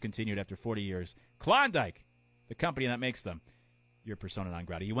being discontinued after 40 years. Klondike, the company that makes them, your persona non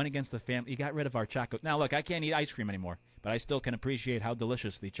grata. You went against the family. You got rid of our Choco. Now, look, I can't eat ice cream anymore, but I still can appreciate how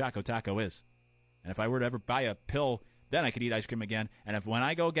delicious the Choco Taco is. And if I were to ever buy a pill, then I could eat ice cream again. And if when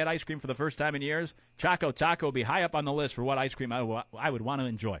I go get ice cream for the first time in years, Choco Taco will be high up on the list for what ice cream I would want to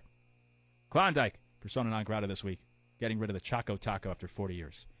enjoy. Klondike, persona non grata this week, getting rid of the Choco Taco after 40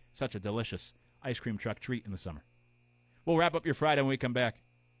 years. Such a delicious ice cream truck treat in the summer. We'll wrap up your Friday when we come back.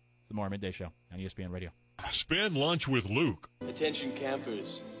 It's the More Midday Show on ESPN Radio. Spend lunch with Luke. Attention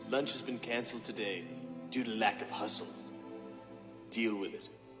campers, lunch has been canceled today due to lack of hustle. Deal with it.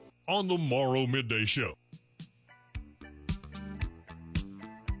 On the Morrow Midday Show.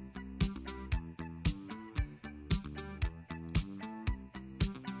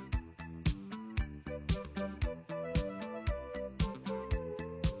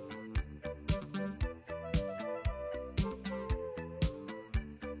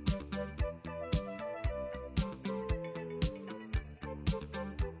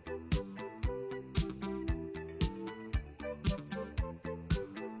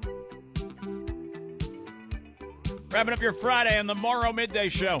 Wrapping up your Friday on the Morrow Midday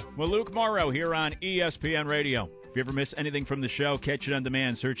Show with Luke Morrow here on ESPN Radio. If you ever miss anything from the show, catch it on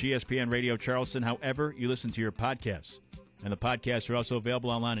demand. Search ESPN Radio Charleston however you listen to your podcasts. And the podcasts are also available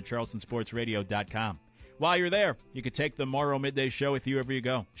online at charlestonsportsradio.com. While you're there, you can take the Morrow Midday Show with you wherever you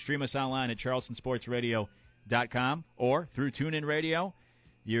go. Stream us online at charlestonsportsradio.com or through TuneIn Radio,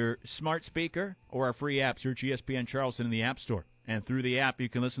 your smart speaker, or our free app. Search ESPN Charleston in the App Store. And through the app, you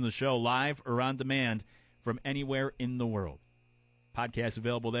can listen to the show live or on demand from anywhere in the world. Podcast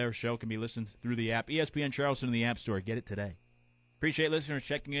available there. Show can be listened through the app. ESPN Charleston in the App Store. Get it today. Appreciate listeners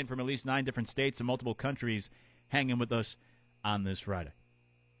checking in from at least 9 different states and multiple countries hanging with us on this Friday.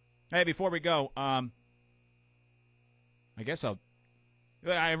 Hey, before we go, I guess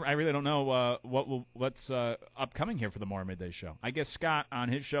I really don't know what's upcoming here for the Morrow Midday Show. I guess Scott on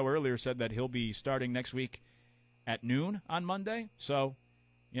his show earlier said that he'll be starting next week at noon on Monday. So,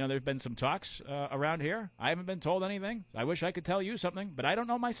 there's been some talks around here. I haven't been told anything. I wish I could tell you something, but I don't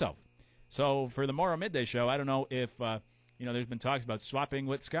know myself. So for the Morrow Midday Show, I don't know if, there's been talks about swapping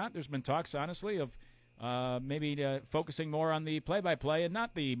with Scott. There's been talks, honestly, of maybe focusing more on the play-by-play and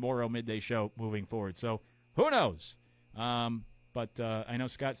not the Morrow Midday Show moving forward. So who knows? But I know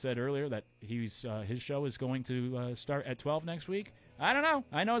Scott said earlier that his show is going to start at 12 next week. I don't know.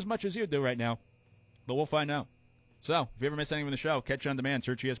 I know as much as you do right now, but we'll find out. So, if you ever miss anything from the show, catch it on demand.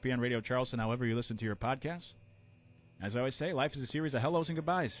 Search ESPN Radio Charleston however you listen to your podcasts. As I always say, life is a series of hellos and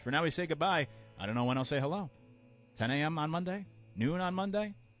goodbyes. For now, we say goodbye. I don't know when I'll say hello. 10 a.m. on Monday? Noon on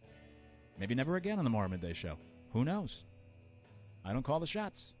Monday? Maybe never again on the Morrow Midday Show. Who knows? I don't call the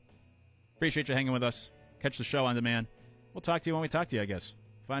shots. Appreciate you hanging with us. Catch the show on demand. We'll talk to you when we talk to you, I guess.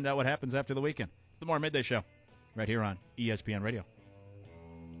 Find out what happens after the weekend. It's the Morrow Midday Show right here on ESPN Radio.